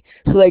correctly.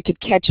 So they could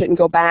catch it and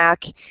go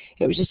back.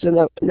 It was just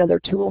another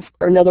tool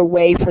or another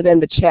way for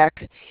them to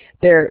check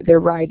their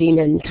writing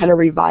and kind of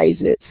revise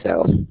it.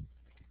 So.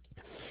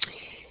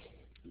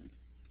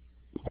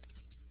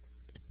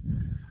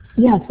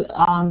 Yes,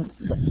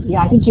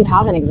 yeah, I think you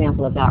have an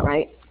example of that,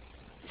 right?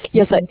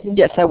 Yes,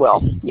 I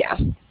will. Yeah.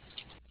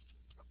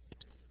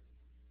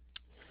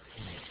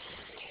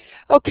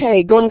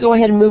 Okay, going to go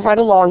ahead and move right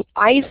along.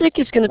 Isaac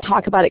is going to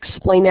talk about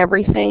Explain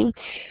Everything.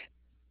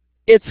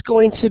 It's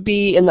going to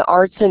be in the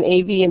Arts and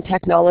AV and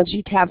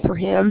Technology tab for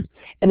him,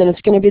 and then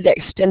it's going to be the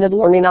Extended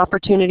Learning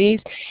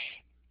Opportunities.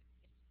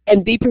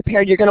 And be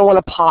prepared, you're going to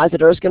want to pause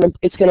it, or it's going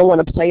to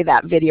want to play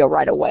that video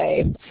right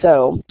away.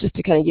 So just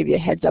to kind of give you a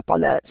heads up on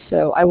that.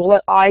 So I will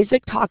let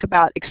Isaac talk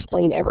about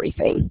Explain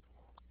Everything.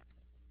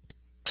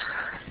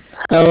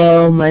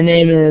 Hello, my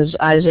name is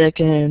Isaac,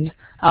 and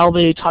I'll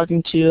be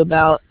talking to you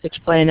about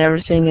Explain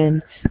Everything.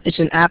 And it's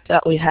an app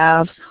that we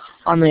have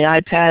on the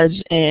iPads,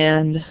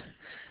 and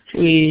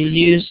we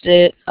used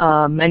it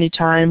many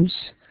times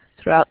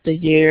throughout the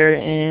year,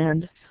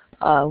 and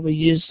we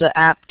used the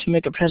app to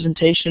make a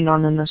presentation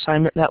on an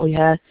assignment that we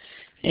had,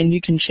 and you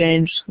can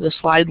change the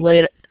slide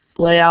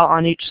layout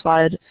on each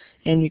slide,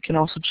 and you can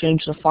also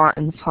change the font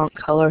and the font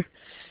color,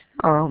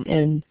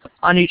 and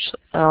on each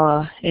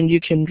and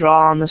you can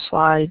draw on the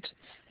slides,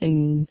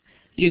 and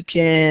you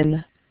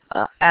can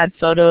add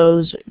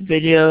photos,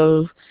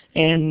 video,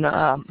 and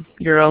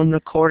your own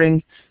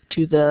recording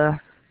to the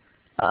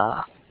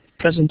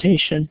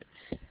presentation,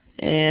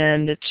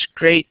 and it's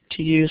great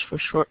to use for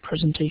short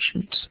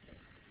presentations.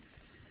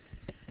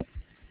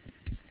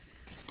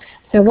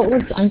 So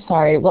I'm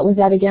sorry, what was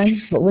that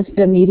again? What was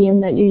the medium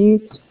that you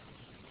used,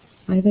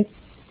 Isaac?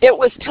 It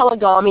was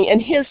Telegami,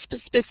 and his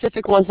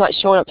specific one's not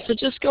showing up. So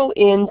just go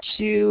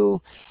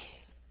into,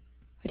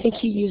 I think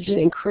he used it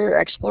in Career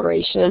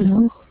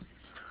Exploration.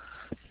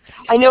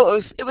 I know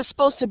it was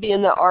supposed to be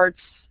in the Arts,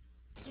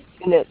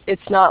 and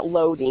it's not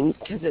loading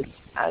because it's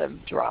out of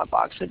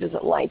Dropbox, so it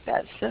doesn't like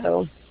that.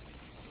 So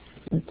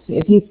let's see,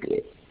 if you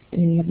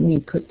have any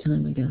quick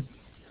time, I guess.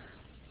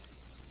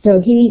 So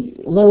he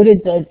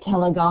loaded the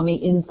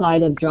Telegami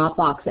inside of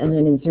Dropbox and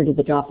then inserted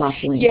the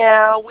Dropbox link.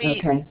 Yeah,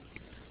 we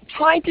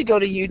tried to go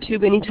to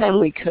YouTube anytime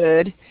we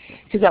could,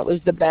 because that was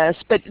the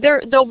best. But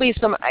there'll be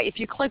some. If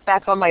you click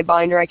back on my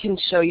binder, I can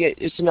show you.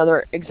 It's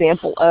another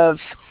example of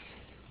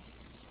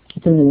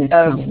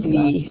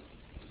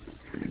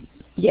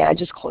Yeah,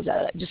 just close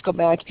out. Just go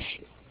back.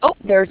 Oh,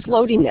 there it's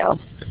loading now.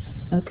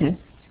 Okay.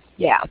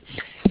 Yeah.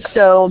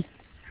 So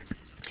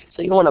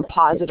you want to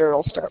pause it or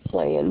it'll start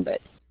playing,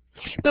 but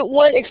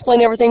what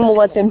Explain Everything will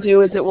let them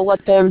do is it will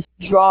let them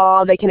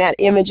draw, they can add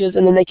images,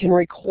 and then they can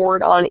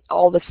record on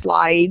all the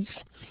slides.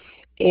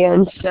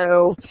 And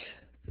so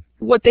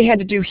what they had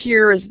to do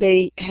here is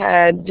they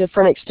had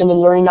different extended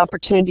learning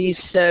opportunities.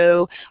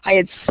 So I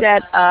had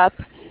set up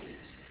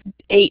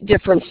 8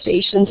 different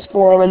stations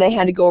for them, and they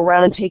had to go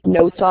around and take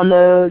notes on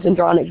those and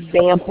draw an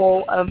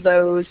example of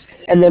those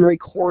and then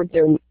record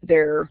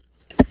their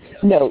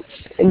notes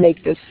and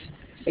make this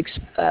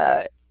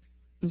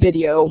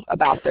video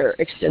about their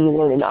extended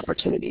learning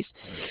opportunities.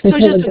 So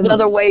it's just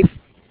another way.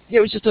 It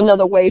was just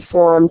another way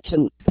for them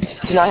to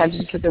not have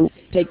to sit there and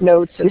take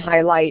notes and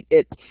highlight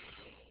it.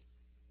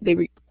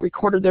 They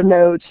recorded their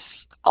notes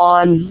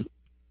on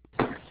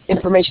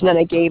information that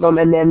I gave them,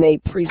 and then they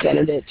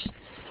presented it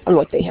on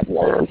what they have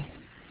learned.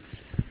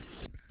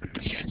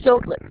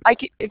 So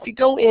if you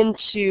go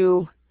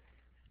into,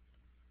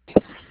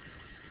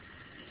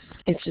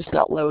 it's just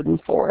not loading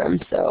for him,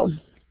 so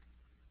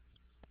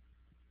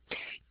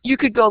you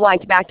could go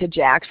like back to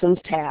Jackson's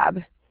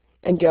tab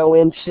and go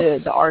into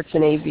the Arts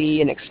and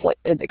AV and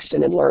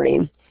Extended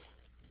Learning.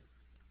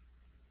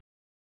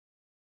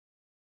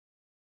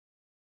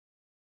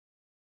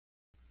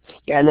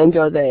 Yeah, and then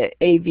go to the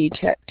AV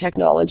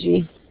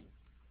Technology.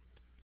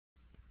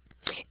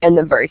 And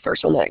the very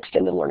first one, the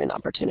Extended Learning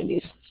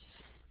Opportunities.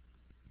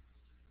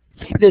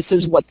 This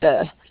is what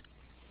the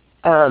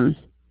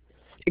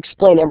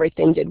Explain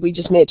Everything did. We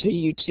just made it to a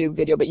YouTube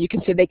video, but you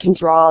can see they can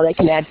draw, they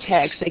can add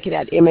text, they can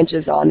add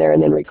images on there,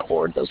 and then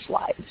record those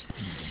slides.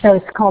 So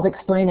it's called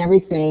Explain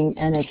Everything,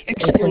 and it's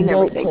a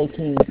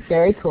note-taking.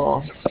 Very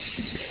cool.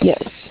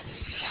 Yes.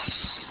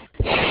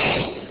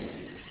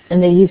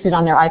 And they used it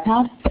on their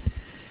iPad?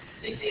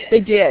 They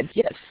did,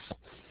 yes.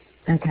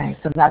 Okay,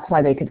 so that's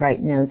why they could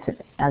write notes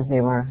as they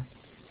were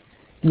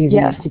using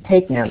it to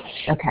take notes.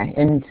 Okay,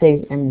 and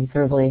say and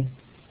verbally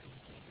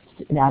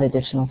add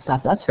additional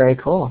stuff. That's very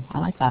cool. I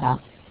like that app.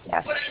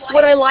 Yeah.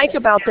 What I like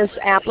about this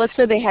app, let's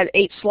say they had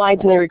 8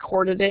 slides and they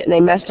recorded it and they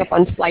messed up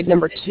on slide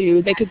number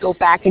 2, they could go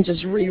back and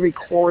just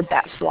re-record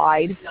that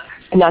slide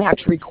and not have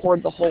to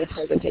record the whole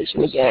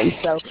presentation again.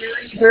 So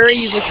very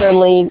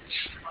user-friendly.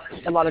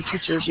 A lot of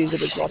teachers use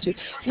it as well too.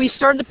 We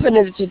started putting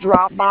it into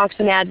Dropbox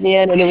and adding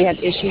in, and then we had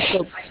issues,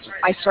 so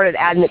I started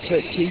adding it to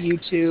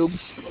YouTube,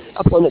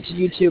 uploading it to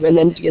YouTube, and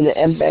then getting the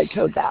embed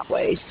code that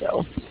way.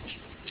 So.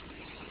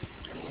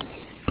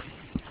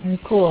 Very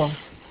cool.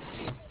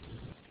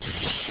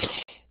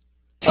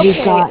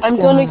 Okay, I'm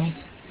going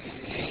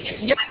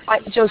to. Yep,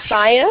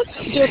 Josiah's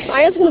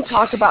going to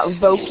talk about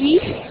Voki,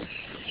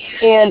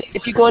 and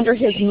if you go under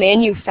his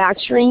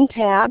Manufacturing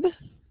tab,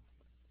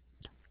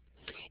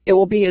 it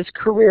will be his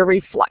career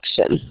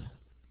reflection.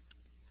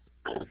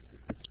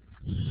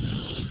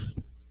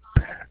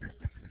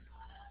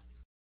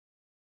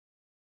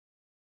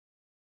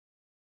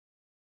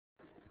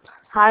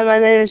 Hi, my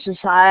name is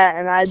Josiah,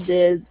 and I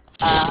did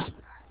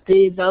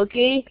the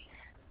Voki.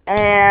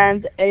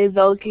 And a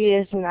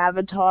Voki is an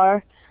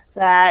avatar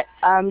that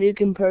you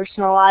can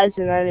personalize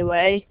in any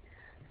way.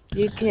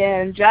 You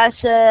can dress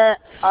it,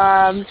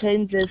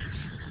 change its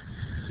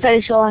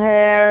facial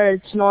hair,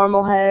 its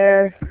normal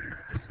hair,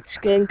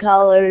 skin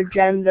color,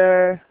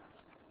 gender,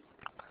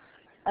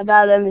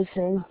 about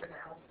anything.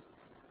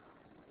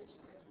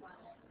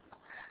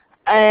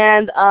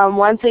 And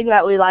one thing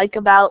that we like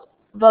about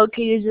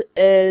Vokis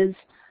is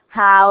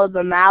how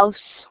the mouse,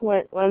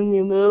 when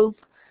you move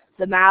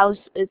the mouse,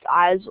 its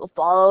eyes will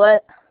follow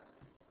it.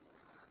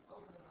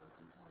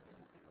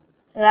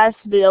 It has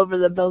to be over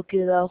the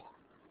Voki though.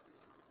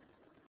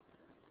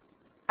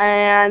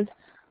 And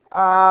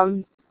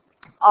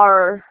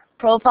our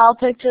profile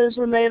pictures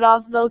were made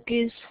off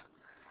Vokis.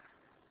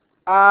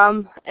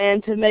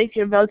 And to make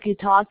your Voki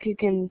talk, you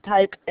can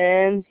type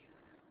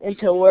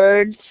into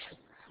words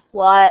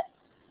what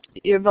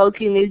your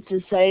Voki needs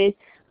to say,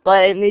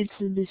 but it needs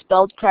to be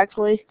spelled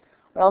correctly,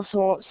 or else it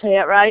won't say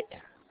it right.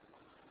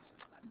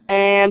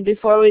 And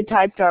before we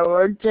typed our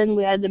words in,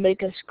 we had to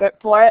make a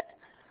script for it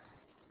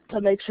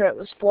to make sure it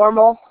was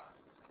formal.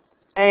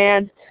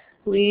 And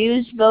we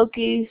used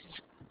Vokis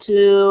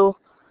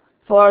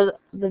for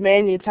the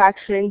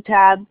Manufacturing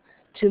tab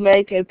to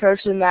make a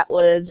person that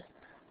would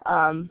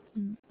to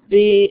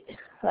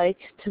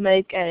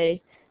make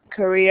a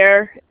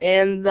career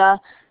in the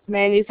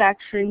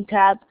Manufacturing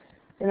tab,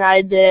 and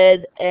I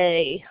did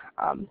a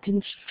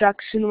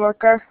construction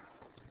worker,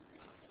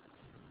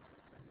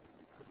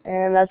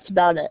 and that's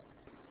about it.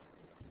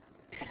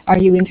 Are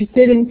you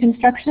interested in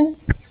construction,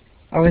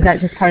 or was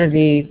that just part of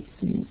the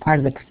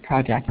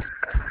project?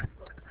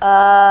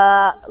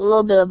 A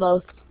little bit of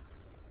both.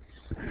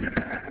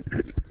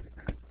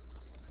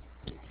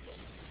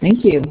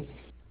 Thank you.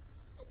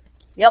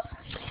 Yep.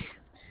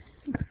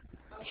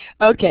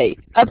 Okay,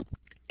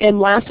 and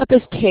last up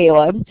is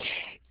Caleb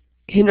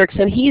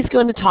Hendrickson. He's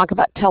going to talk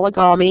about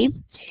telegamy,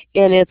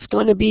 and it's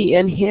going to be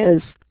in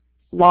his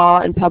Law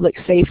and Public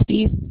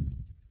Safety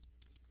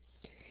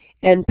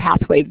and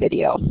Pathway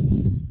video.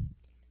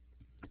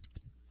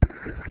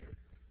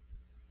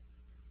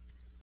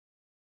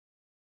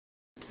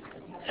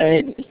 All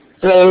right.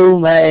 Hello,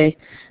 my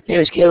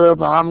name is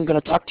Caleb. I'm going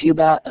to talk to you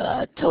about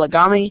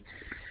telegamy.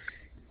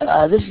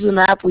 This is an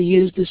app we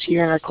used this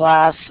year in our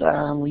class.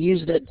 We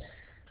used it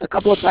a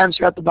couple of times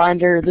throughout the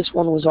binder. This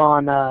one was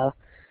on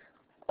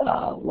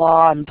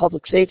Law and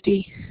Public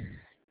Safety.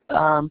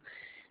 It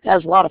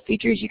has a lot of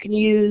features you can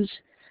use.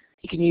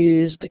 You can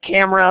use the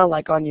camera,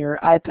 like on your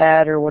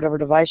iPad or whatever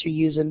device you're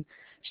using,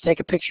 to take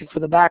a picture for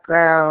the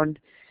background,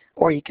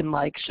 or you can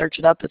like search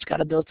it up. It's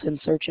got a built-in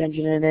search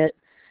engine in it.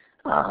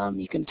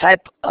 You can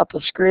type up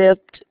a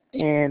script,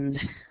 and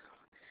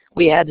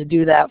we had to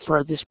do that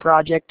for this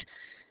project.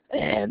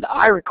 And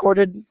I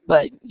recorded,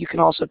 but you can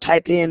also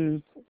type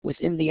in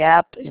within the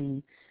app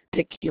and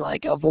pick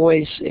like a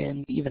voice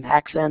and even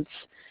accents.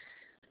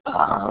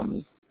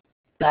 You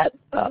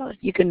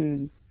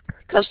can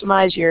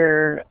customize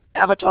your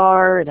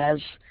avatar.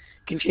 It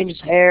can change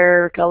its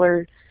hair,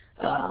 color,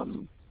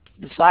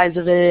 the size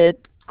of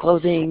it,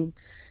 clothing,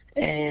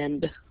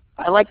 and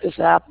I like this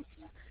app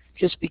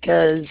just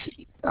because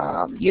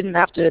you didn't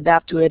have to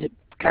adapt to it. It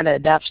kind of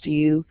adapts to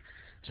you.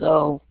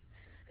 So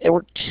it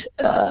worked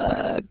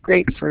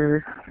great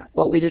for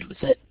what we did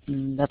with it,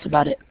 and that's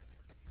about it.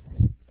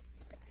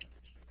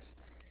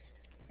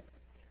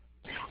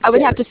 I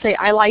would have to say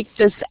I like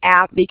this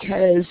app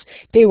because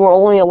they were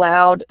only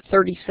allowed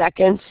 30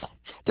 seconds,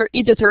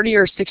 either 30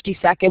 or 60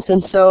 seconds,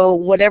 and so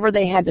whatever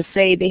they had to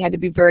say, they had to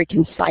be very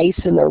concise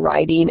in their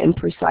writing and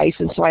precise,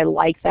 and so I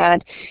like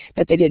that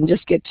they didn't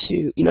just get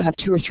to have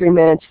 2 or 3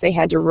 minutes. They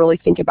had to really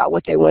think about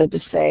what they wanted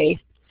to say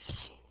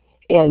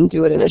and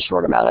do it in a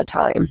short amount of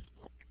time.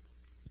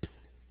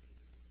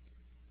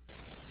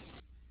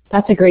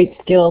 That's a great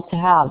skill to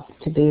have,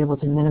 to be able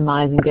to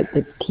minimize and get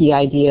the key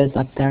ideas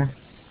up there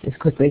as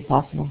quickly as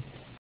possible.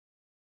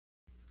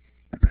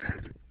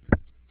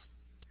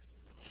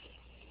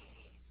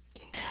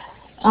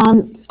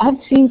 I've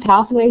seen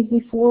pathways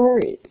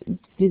before.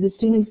 Do the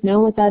students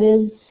know what that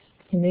is?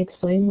 Can they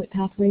explain what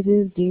pathways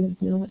is? Do you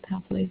know what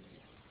pathways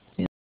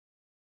is?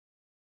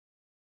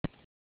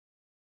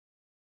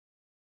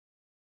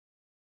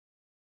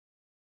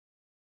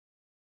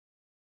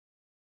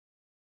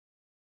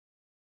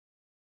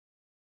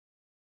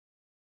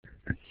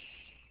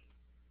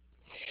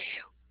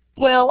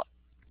 Well,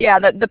 yeah,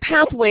 the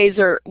pathways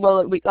are,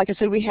 well, like I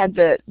said, we had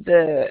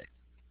the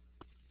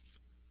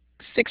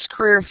 6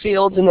 career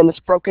fields, and then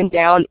it's broken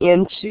down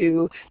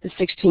into the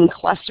 16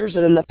 clusters,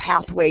 and then the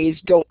pathways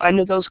go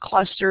under those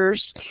clusters.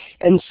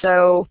 And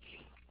so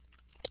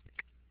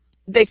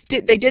they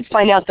did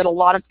find out that a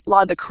lot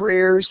of the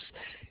careers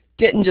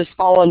didn't just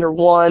fall under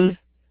one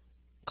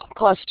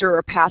cluster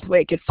or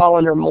pathway; it could fall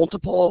under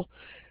multiple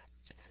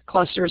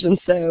clusters, and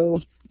so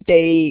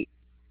they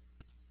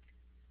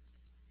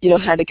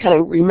had to kind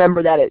of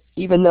remember that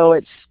even though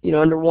it's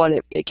under one,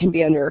 it can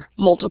be under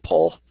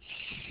multiple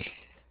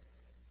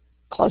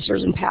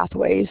clusters and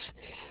pathways.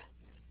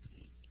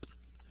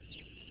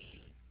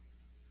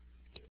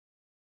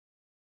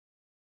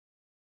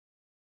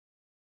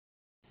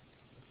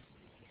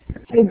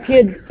 So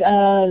kids,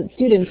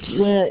 students,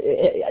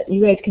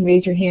 you guys can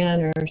raise your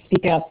hand or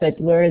speak up, but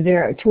were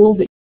there tools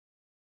that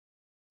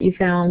you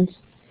found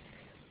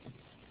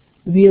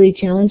really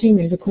challenging?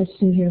 There's a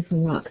question here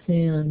from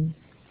Roxanne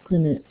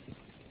Clement.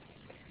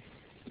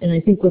 And I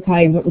think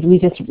we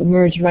just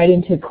merged right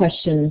into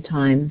question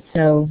time.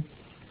 So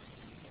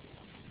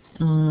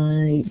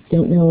I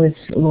don't know if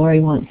Lori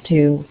wants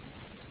to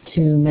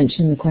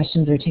mention the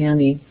questions, or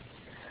Tammy.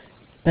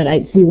 But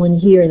I see one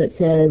here that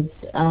says,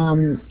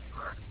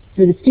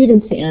 for the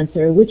students to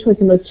answer, which was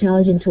the most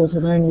challenging tool to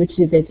learn? Which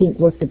did they think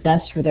worked the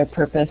best for their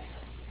purpose?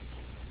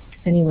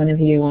 Any one of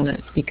you want to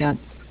speak up?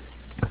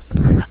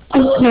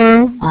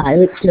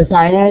 It's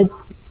Josiah.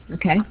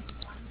 Okay.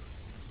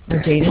 Or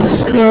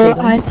Jaden. So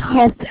I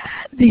thought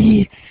that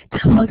the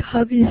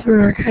telecopies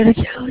were kind of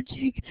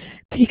challenging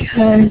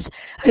because,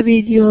 I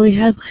mean, you only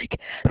had like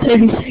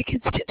 30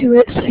 seconds to do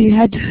it, so you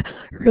had to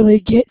really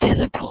get to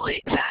the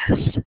point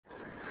fast.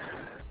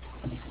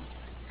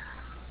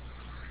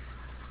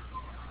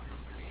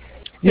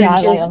 Yeah,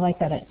 I like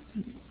that.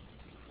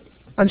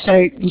 I'm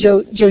sorry,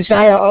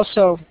 Josiah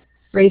also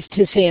raised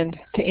his hand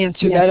to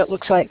answer that, it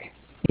looks like.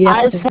 Yeah,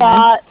 I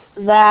thought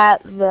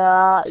that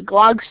the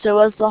Glogster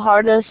was the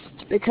hardest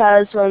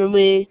because when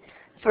we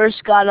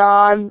first got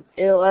on,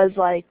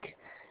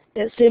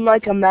 it seemed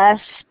like a mess,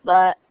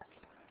 but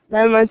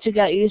then once you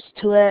got used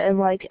to it and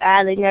like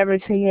adding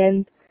everything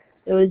in,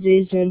 it was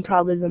easy and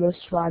probably the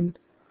most fun.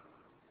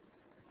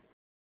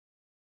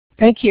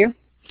 Thank you.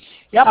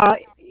 Yep.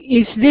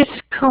 Is this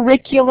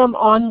curriculum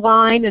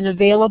online and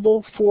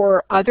available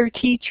for other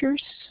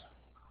teachers?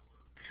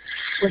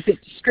 Or is it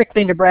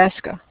strictly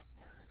Nebraska?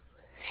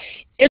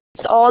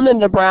 It's on the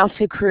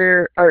Nebraska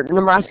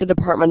Nebraska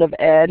Department of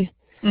Ed,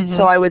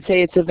 so I would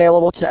say it's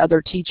available to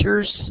other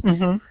teachers.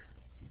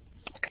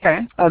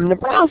 Okay.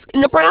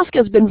 Nebraska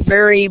has been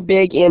very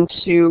big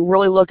into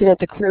really looking at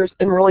the careers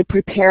and really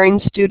preparing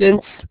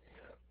students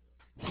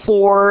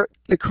for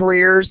the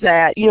careers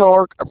that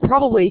are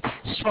probably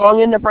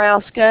strong in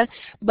Nebraska,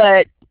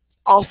 but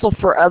also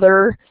for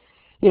other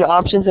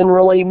options, and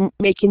really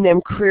making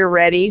them career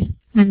ready.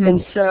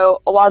 And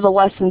so a lot of the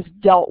lessons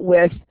dealt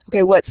with,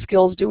 okay, what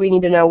skills do we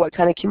need to know? What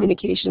kind of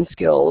communication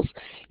skills?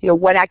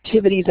 What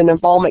activities and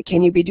involvement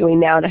can you be doing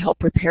now to help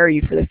prepare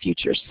you for the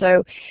future?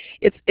 So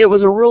it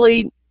was a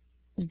really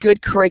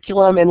good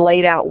curriculum and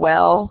laid out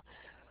well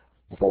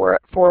for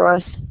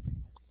us.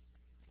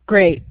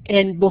 Great.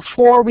 And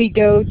before we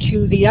go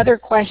to the other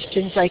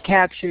questions I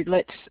captured,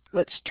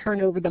 let's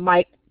turn over the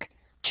mic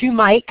to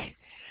Mike.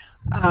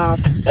 The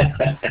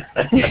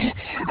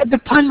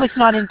pun was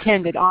not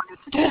intended,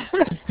 honest.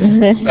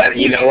 But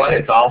you know what?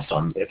 It's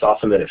awesome. It's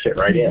awesome that it fit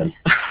right in.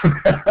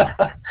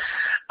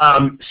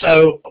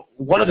 So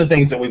one of the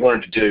things that we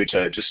wanted to do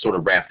to just sort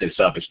of wrap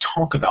this up is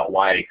talk about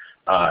why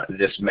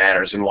this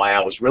matters and why I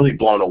was really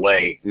blown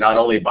away, not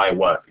only by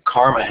what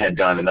Karma had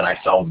done and that I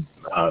saw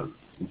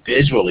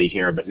visually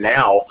here, but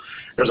now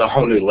there's a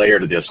whole new layer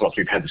to this once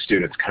we've had the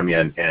students come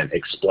in and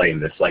explain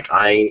this. Like,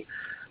 I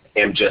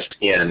am just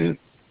in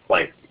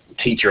like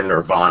teacher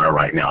nirvana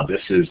right now.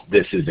 This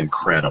is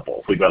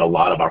incredible. We've got a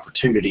lot of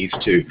opportunities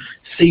to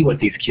see what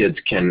these kids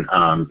can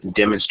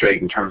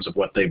demonstrate in terms of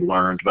what they've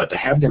learned, but to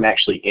have them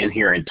actually in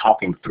here and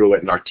talking through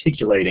it and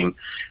articulating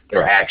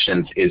their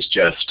actions is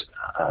just,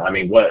 I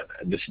mean,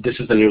 this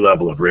is a new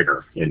level of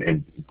rigor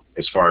in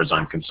as far as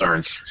I'm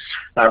concerned.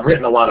 I've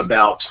written a lot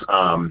about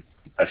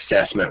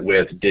assessment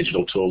with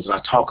digital tools, and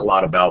I talk a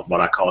lot about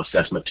what I call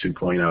assessment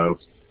 2.0.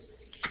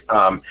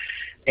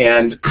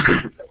 And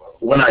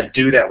when I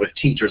do that with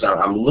teachers,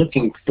 I'm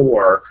looking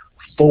for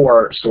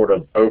four sort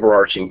of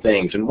overarching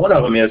things, and one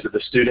of them is that the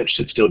students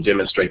should still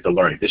demonstrate the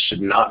learning. This should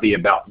not be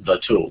about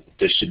the tool.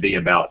 This should be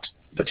about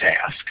the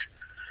task.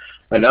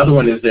 Another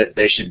one is that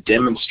they should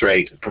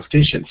demonstrate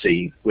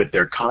proficiency with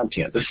their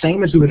content, the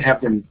same as we would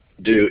have them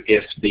do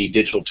if the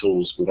digital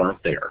tools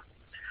weren't there.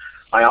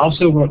 I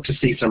also want to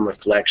see some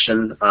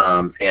reflection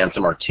and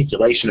some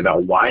articulation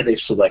about why they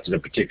selected a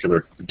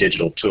particular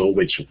digital tool,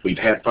 which we've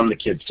had from the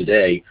kids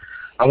today.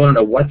 I want to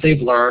know what they've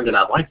learned, and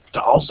I'd like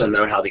to also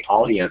know how the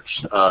audience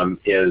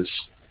is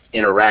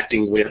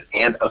interacting with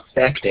and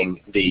affecting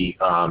the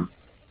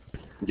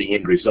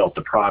end result,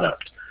 the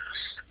product.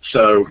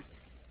 So,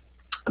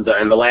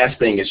 and the last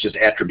thing is just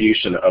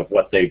attribution of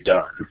what they've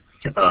done,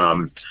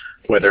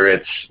 whether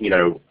it's, you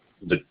know,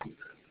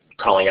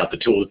 calling out the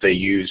tool that they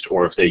used,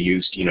 or if they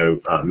used, you know,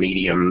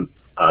 media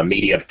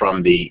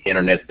from the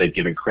internet that they've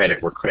given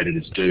credit where credit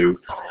is due,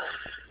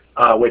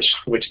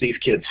 which these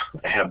kids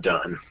have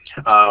done.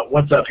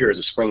 What's up here is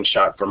a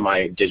screenshot from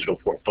my digital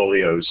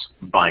portfolios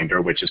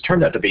binder, which has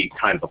turned out to be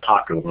kind of a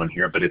popular one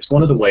here, but it's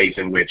one of the ways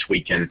in which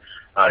we can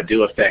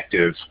do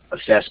effective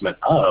assessment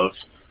of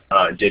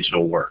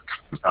digital work,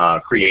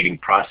 creating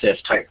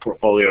process-type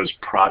portfolios,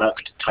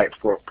 product-type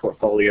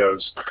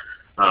portfolios,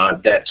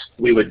 that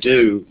we would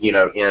do, you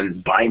know,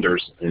 in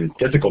binders, in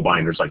physical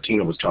binders like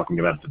Tina was talking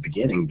about at the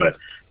beginning, but,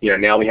 you know,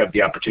 now we have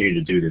the opportunity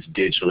to do this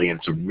digitally, and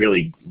it's a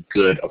really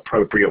good,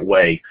 appropriate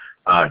way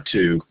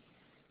to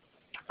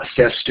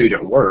assess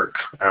student work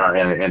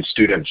and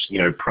students,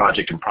 you know,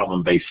 project and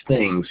problem-based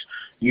things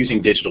using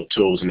digital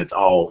tools, and it's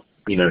all,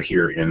 you know,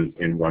 here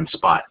in one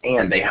spot,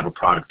 and they have a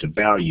product of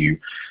value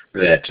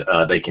that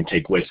they can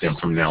take with them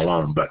from now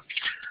on. But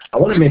I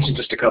want to mention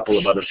just a couple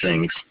of other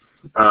things.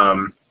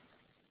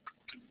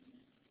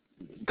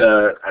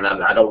 And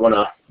I don't want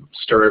to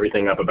stir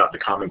everything up about the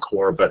Common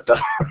Core, but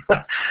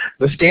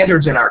the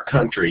standards in our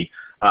country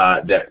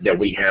that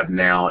we have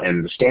now,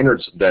 and the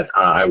standards that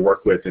I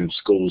work with in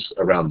schools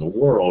around the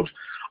world,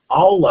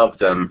 all of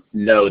them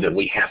know that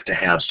we have to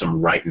have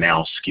some right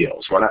now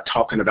skills. We're not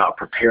talking about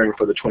preparing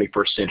for the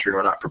 21st century.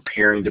 We're not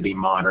preparing to be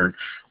modern.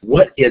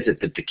 What is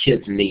it that the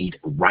kids need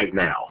right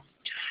now?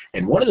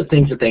 And one of the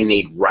things that they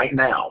need right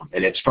now,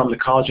 and it's from the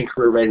College and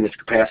Career Readiness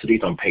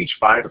Capacities on page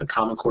 5 of the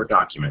Common Core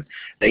document,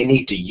 they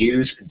need to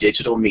use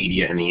digital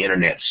media and the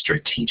internet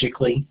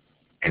strategically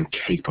and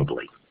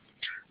capably.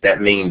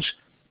 That means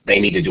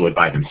they need to do it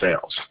by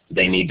themselves.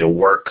 They need to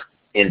work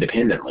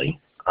independently,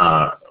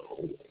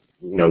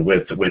 you know,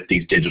 with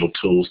these digital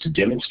tools to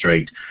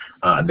demonstrate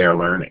their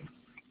learning.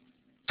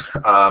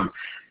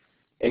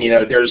 And, you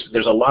know,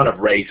 there's a lot of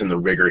raising the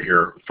rigor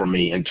here for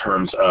me in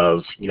terms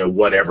of, you know,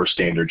 whatever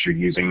standards you're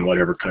using,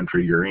 whatever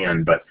country you're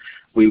in, but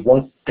we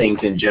want things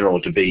in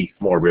general to be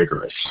more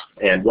rigorous.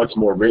 And what's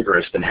more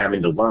rigorous than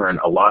having to learn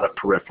a lot of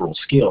peripheral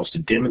skills to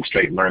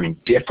demonstrate learning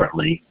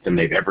differently than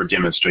they've ever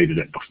demonstrated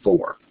it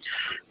before?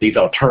 These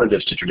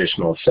alternatives to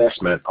traditional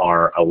assessment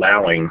are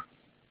allowing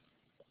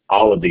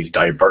all of these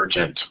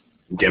divergent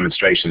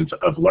demonstrations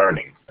of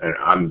learning.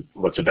 And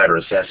what's a better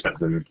assessment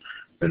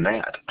than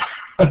that?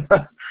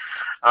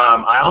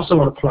 I also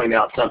want to point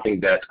out something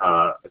that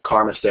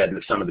Karma said and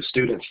that some of the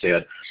students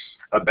said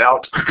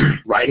about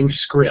writing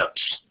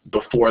scripts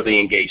before they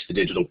engage the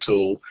digital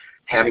tool,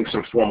 having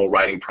some formal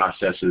writing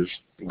processes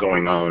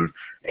going on,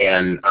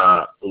 and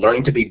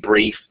learning to be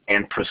brief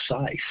and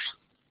precise.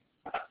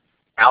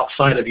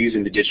 Outside of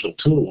using the digital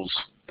tools,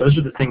 those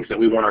are the things that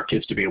we want our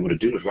kids to be able to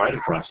do with writing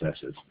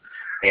processes.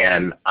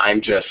 And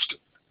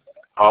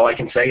all I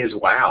can say is,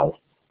 wow.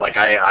 Like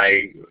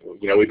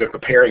you know, we've been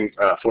preparing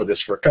for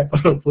this for a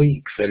couple of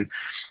weeks, and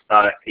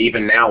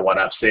even now what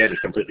I've said is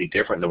completely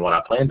different than what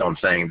I planned on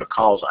saying,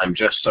 because I'm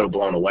just so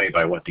blown away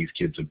by what these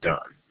kids have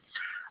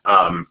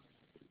done.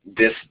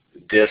 This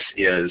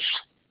is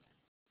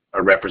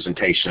a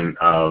representation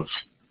of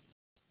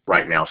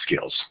right now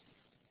skills,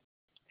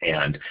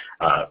 and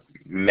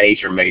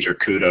major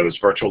kudos,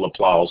 virtual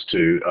applause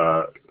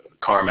to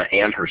Karma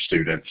and her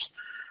students.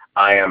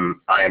 I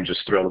am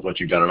just thrilled with what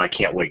you've done, and I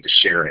can't wait to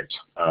share it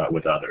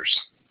with others.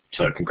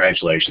 So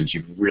congratulations,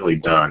 you've really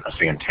done a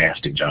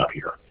fantastic job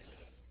here.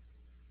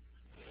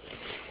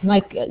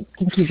 Mike, I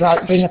think you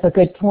bring up a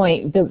good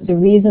point. The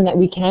reason that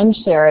we can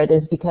share it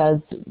is because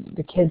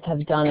the kids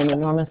have done an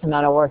enormous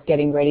amount of work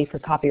getting ready for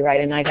copyright.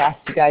 And I've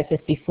asked you guys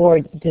this before.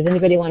 Does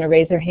anybody want to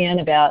raise their hand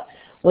about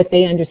what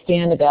they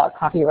understand about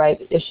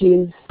copyright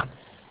issues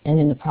and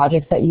in the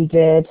projects that you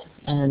did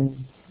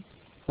and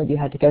what you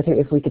had to go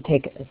through? If we could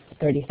take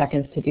 30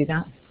 seconds to do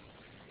that.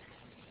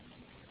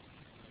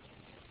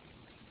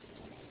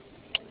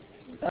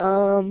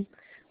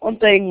 One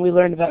thing we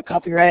learned about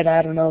copyright,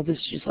 I don't know, this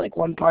is just like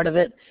one part of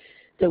it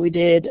that we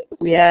did.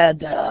 We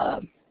had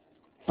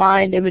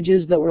find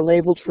images that were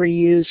labeled for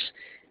use,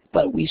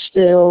 but we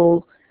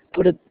still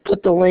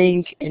put the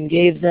link and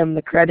gave them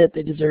the credit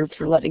they deserved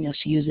for letting us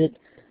use it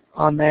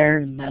on there,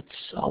 and that's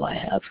all I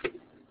have.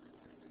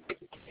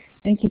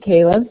 Thank you,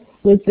 Caleb.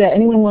 Would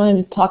anyone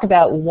want to talk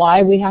about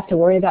why we have to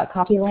worry about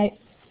copyright?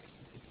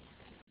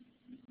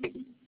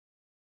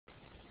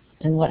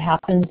 And what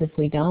happens if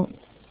we don't?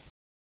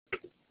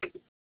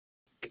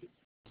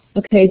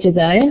 Okay,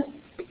 Josiah?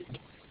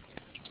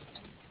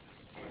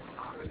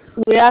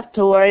 We have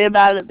to worry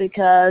about it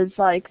because,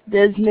 like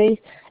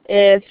Disney,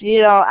 if you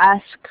don't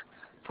ask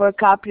for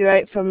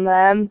copyright from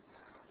them,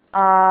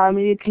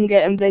 you can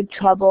get in big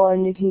trouble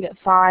and you can get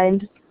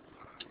fined.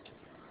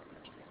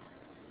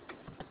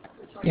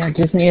 Yeah,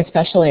 Disney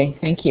especially.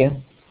 Thank you.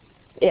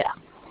 Yeah.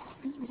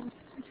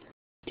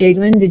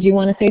 Jadwin, did you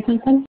want to say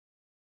something?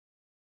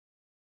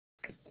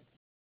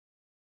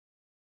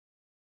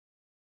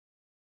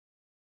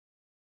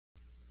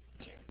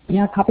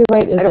 Yeah,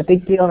 copyright is a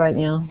big deal right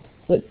now.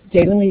 But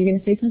Jadwin, were you going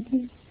to say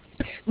something?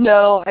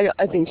 No,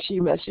 I think she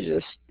messaged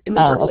us in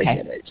the early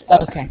minutes.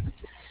 Okay.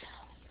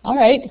 All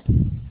right.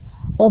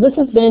 Well, this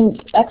has been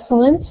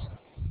excellent.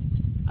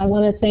 I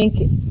want to thank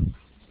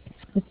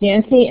Ms.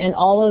 Yantzie and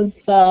all of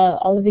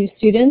you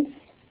students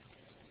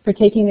for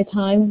taking the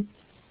time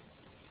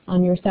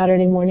on your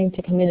Saturday morning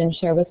to come in and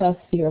share with us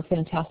your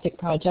fantastic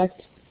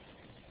project.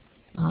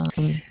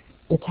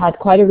 It's had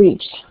quite a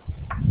reach.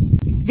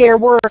 There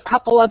were a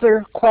couple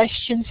other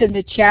questions in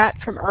the chat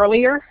from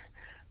earlier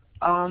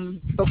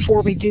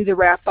before we do the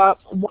wrap up.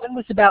 One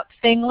was about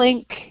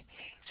ThingLink.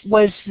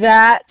 Was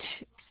that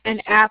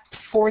an app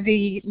for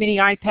the mini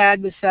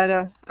iPad? Was that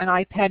an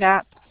iPad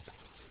app?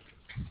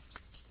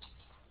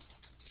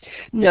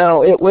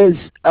 No, it was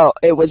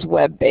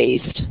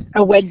web-based.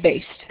 Oh,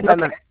 web-based.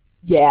 Okay.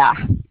 Yeah.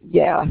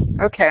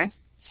 Okay.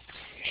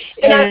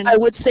 And I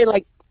would say,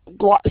 like,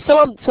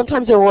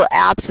 sometimes there were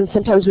apps, and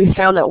sometimes we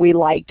found that we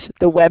liked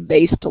the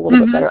web-based a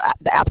little bit better.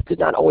 The apps did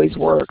not always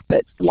work,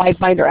 but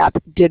Livebinder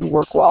app did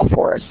work well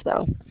for us,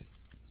 though.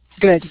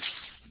 Good.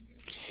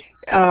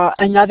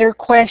 Another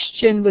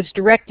question was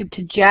directed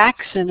to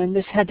Jackson, and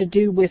this had to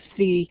do with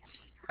the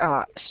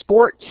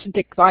sports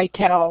Dick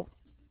Vitale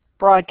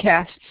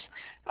broadcasts.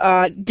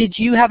 Did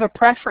you have a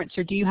preference,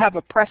 or do you have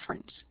a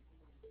preference?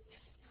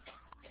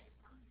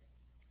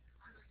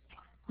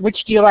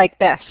 Which do you like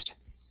best?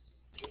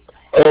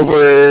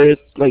 Over,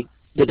 like,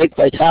 the Dick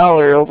Vitale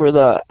or over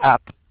the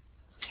app?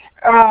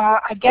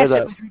 I guess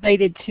it was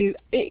related to,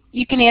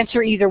 you can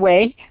answer either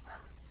way,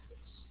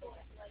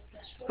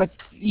 but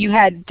you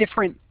had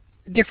different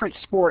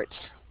sports.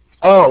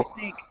 Oh.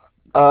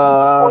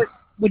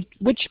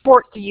 Which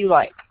sport do you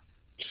like?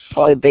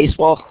 Probably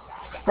baseball.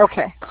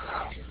 Okay.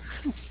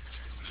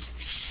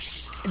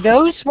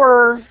 Those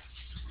were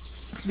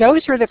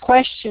the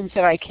questions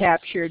that I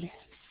captured.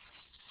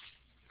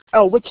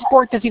 Oh, which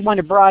sport does he want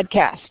to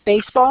broadcast?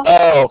 Baseball?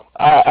 Oh,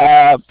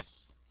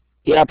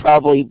 yeah,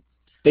 probably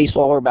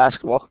baseball or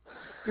basketball.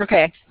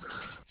 Okay.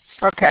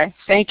 Okay,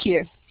 thank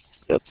you.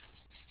 Yep.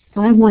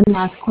 So I have one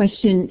last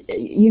question.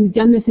 You've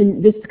done this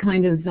in this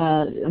kind of,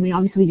 I mean,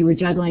 obviously you were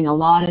juggling a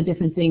lot of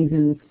different things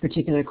in this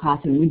particular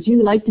classroom. Would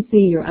you like to see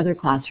your other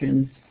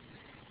classrooms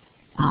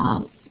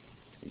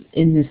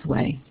in this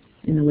way,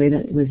 in the way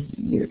that was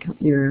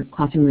your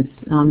classroom with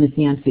Ms.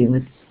 Yantzie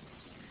was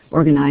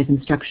organized and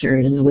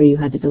structured, and the way you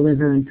had to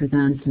deliver and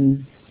present?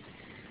 And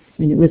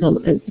I mean,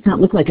 it did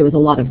not look like it was a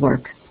lot of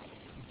work.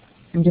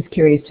 I'm just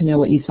curious to know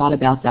what you thought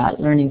about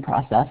that learning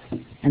process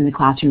and the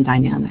classroom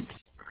dynamic.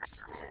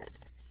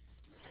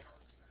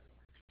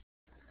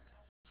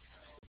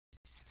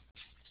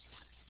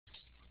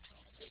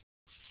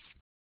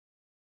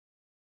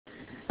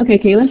 Okay,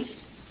 Kayla?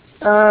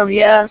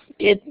 Yeah,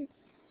 it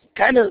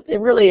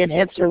really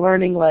enhanced our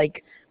learning.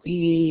 Like,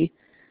 we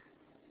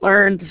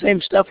learned the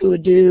same stuff we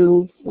would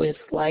do with,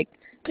 like,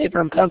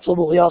 paper and pencil,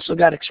 but we also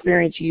got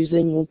experience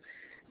using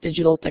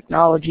digital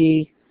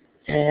technology,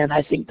 and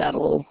I think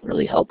that'll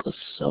really help us.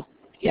 So,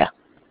 yeah.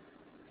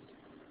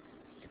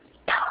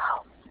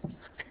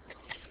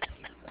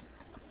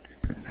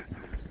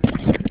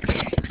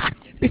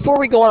 Before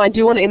we go on, I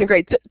do want to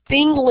integrate.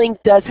 ThingLink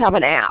does have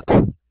an app.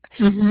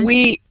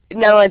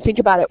 Now that I think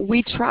about it,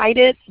 we tried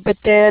it, but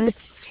then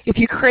if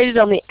you created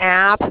on the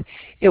app,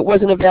 it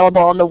wasn't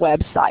available on the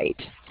website.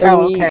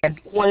 Oh, And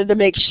okay. we wanted to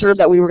make sure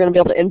that we were going to be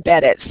able to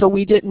embed it, so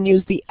we didn't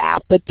use the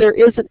app. But there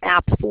is an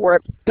app for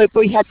it, but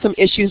we had some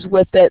issues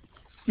with it,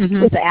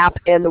 with the app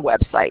and the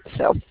website.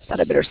 So I thought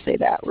I better say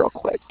that real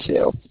quick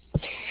too.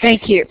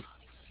 Thank you.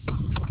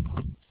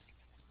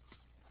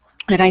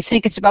 And I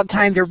think it's about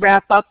time to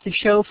wrap up the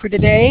show for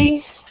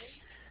today.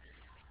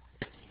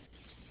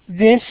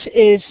 This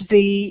is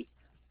the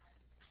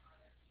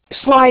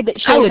slide that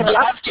shows. I would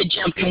love to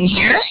jump in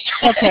here.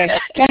 Okay.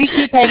 Thank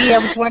you, Peggy. I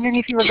was wondering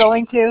if you were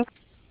going to.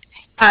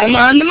 I'm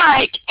on the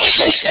mic.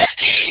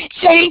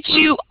 Thank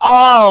you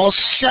all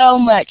so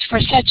much for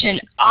such an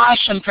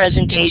awesome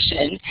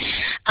presentation.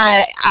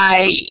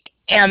 I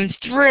am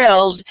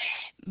thrilled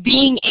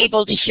being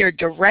able to hear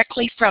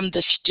directly from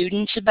the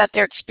students about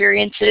their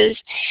experiences,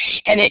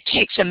 and it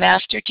takes a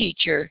master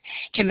teacher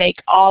to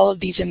make all of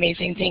these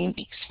amazing things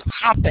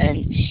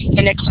happen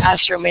in a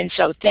classroom. And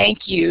so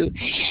thank you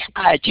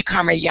to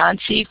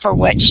Yantzie for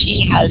what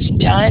she has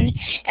done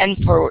and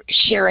for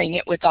sharing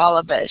it with all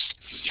of us.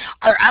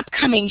 Our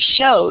upcoming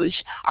shows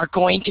are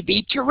going to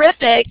be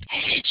terrific,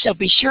 so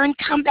be sure and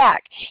come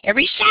back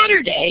every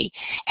Saturday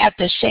at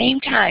the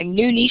same time,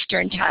 noon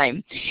Eastern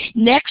time.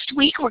 Next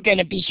week we're going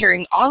to be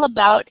hearing all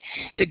about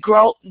the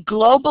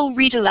Global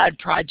Read Aloud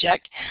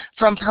Project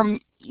from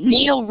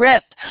Neil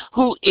Rip,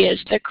 who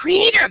is the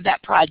creator of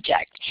that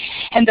project.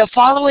 And the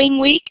following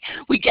week,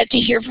 we get to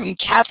hear from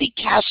Kathy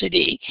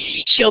Cassidy.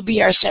 She'll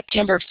be our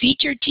September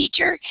featured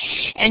teacher,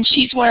 and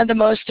she's one of the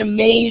most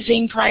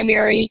amazing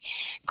primary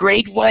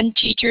grade 1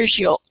 teachers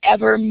you'll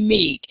ever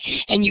meet.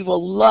 And you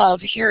will love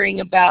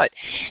hearing about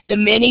the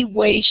many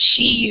ways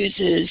she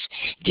uses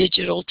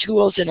digital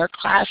tools in her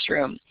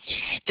classroom.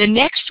 The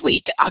next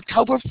week,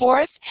 October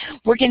 4th,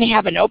 we're going to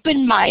have an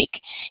open mic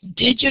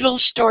digital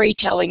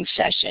storytelling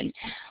session.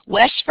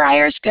 Wes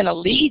Fryer's going to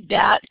lead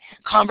that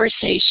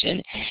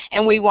conversation,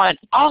 and we want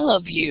all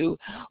of you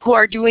who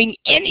are doing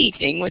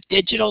anything with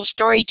digital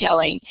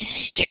storytelling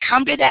to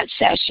come to that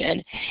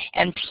session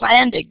and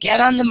plan to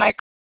get on the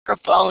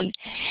microphone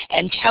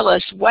and tell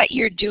us what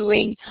you're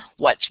doing,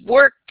 what's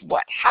worked,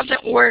 what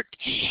hasn't worked,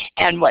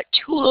 and what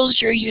tools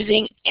you're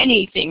using,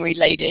 anything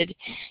related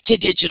to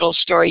digital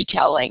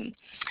storytelling.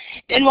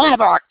 Then we'll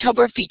have our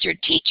October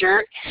featured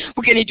teacher.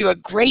 We're going to do a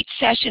great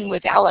session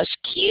with Alice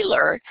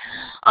Keeler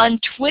on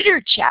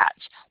Twitter chats.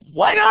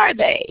 What are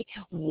they?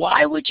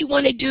 Why would you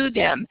want to do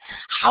them?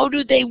 How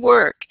do they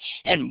work?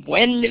 And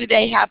when do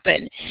they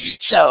happen?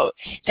 So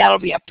that'll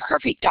be a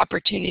perfect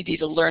opportunity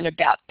to learn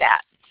about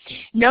that.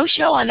 No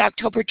show on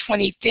October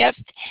 25th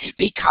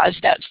because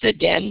that's the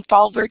Den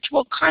Fall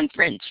Virtual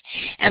Conference,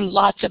 and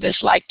lots of us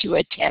like to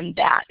attend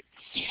that.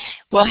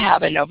 We'll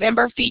have a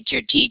November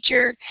featured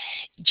teacher.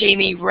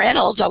 Jamie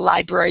Reynolds, a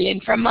librarian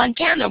from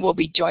Montana, will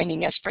be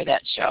joining us for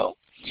that show.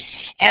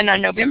 And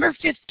on November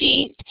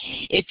 15th,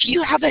 if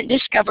you haven't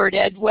discovered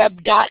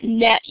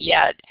edweb.net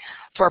yet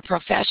for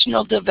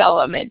professional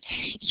development,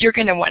 you're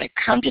going to want to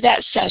come to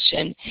that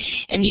session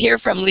and hear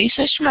from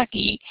Lisa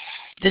Schmucke,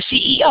 the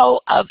CEO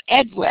of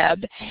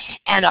EdWeb,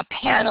 and a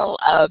panel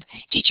of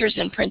teachers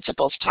and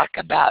principals talk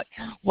about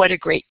what a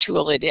great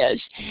tool it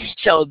is.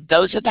 So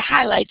those are the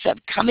highlights of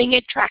coming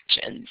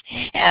attractions.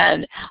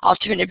 And I'll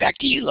turn it back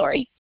to you,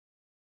 Lori.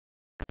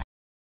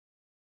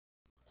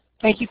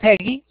 Thank you,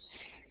 Peggy.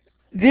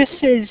 This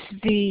is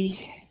the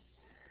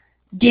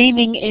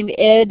Gaming in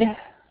Ed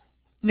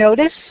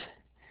notice.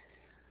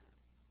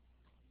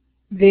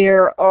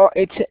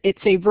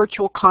 It's a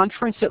virtual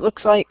conference, it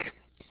looks like.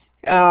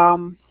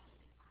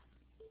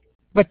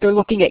 But they're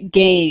looking at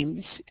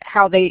games,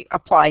 how they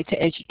apply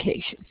to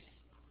education.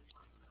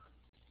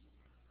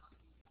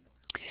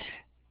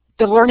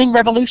 The Learning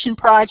Revolution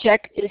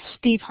Project is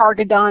Steve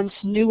Hargadon's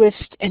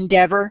newest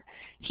endeavor.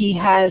 He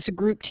has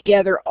grouped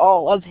together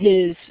all of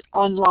his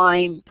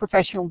online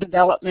professional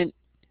development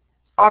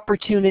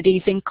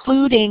opportunities,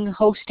 including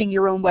hosting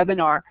your own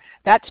webinar.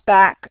 That's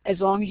back.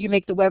 As long as you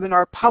make the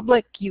webinar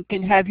public, you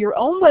can have your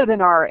own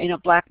webinar in a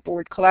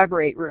Blackboard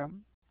Collaborate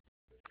room.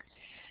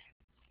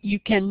 You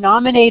can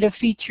nominate a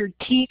featured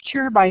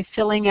teacher by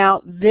filling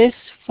out this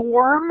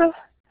form,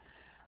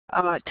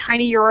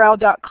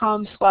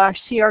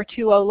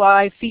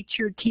 tinyurl.com/cr20live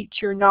featured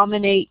teacher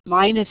nominate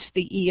minus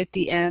the E at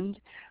the end.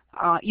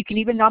 You can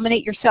even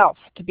nominate yourself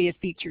to be a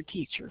featured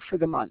teacher for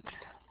the month.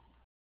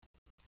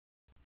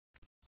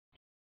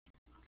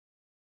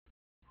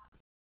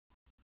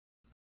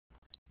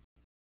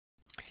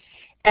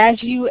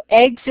 As you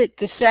exit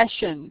the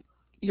session,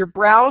 your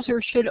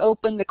browser should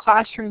open the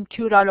Classroom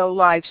 2.0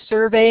 Live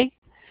survey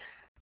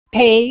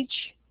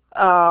page.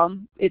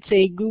 It's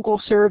a Google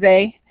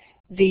survey.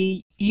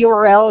 The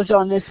URL is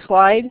on this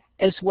slide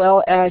as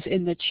well as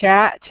in the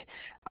chat.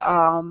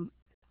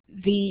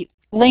 The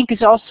link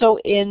is also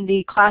in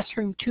the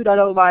Classroom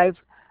 2.0 Live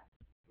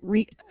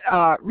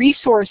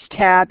resource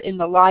tab in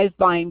the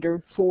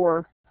Livebinder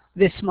for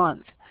this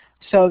month.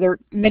 So there are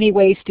many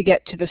ways to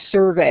get to the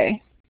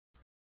survey.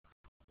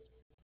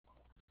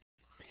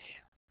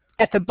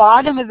 At the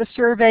bottom of the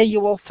survey,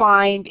 you will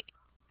find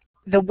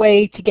the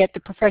way to get the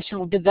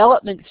professional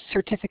development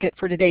certificate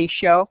for today's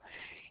show.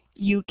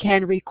 You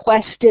can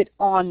request it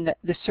on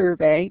the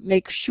survey.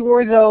 Make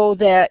sure, though,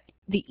 that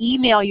the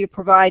email you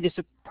provide is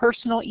a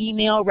personal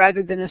email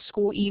rather than a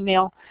school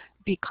email,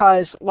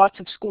 because lots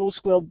of schools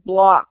will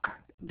block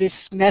this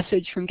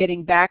message from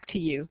getting back to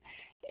you.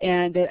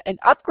 And an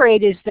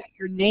upgrade is that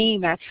your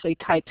name actually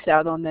types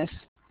out on this.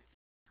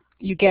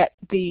 You get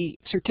the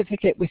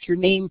certificate with your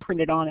name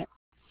printed on it.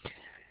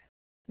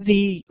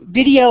 The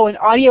video and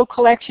audio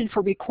collection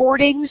for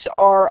recordings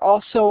are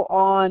also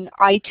on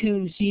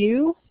iTunes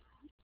U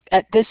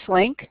at this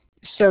link,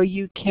 so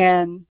you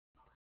can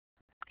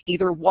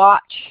either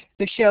watch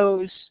the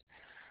shows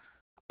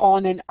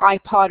on an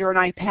iPod or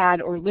an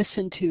iPad or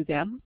listen to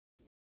them.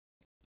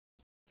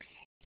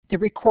 The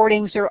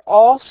recordings are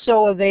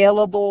also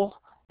available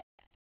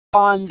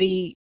on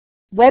the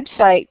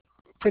website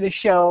for the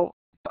show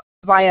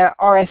via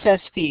RSS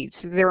feeds.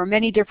 So there are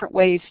many different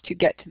ways to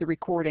get to the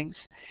recordings.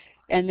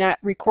 And that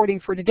recording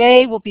for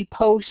today will be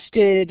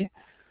posted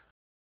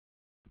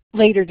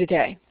later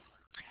today.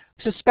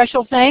 So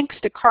special thanks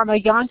to Karma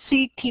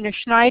Yantzie, Tina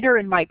Schneider,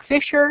 and Mike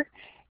Fisher,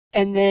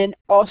 and then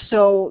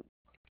also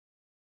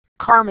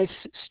Karma's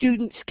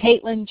students,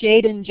 Caitlin,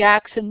 Jaden,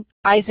 Jackson,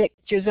 Isaac,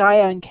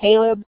 Josiah, and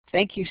Caleb.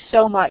 Thank you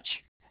so much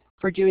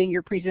for doing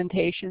your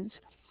presentations.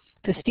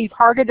 To Steve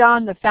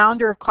Hargadon, the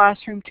founder of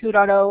Classroom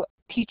 2.0,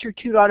 Teacher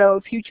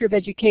 2.0, Future of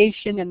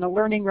Education, and the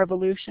Learning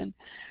Revolution.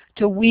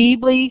 To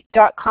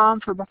Weebly.com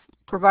for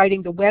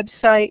providing the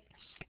website,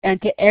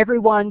 and to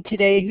everyone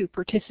today who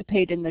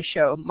participated in the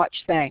show, much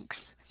thanks.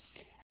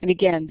 And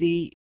again,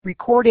 the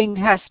recording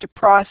has to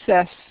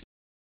process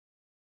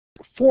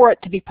for it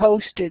to be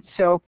posted,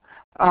 so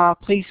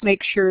please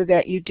make sure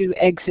that you do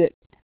exit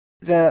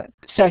the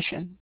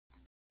session.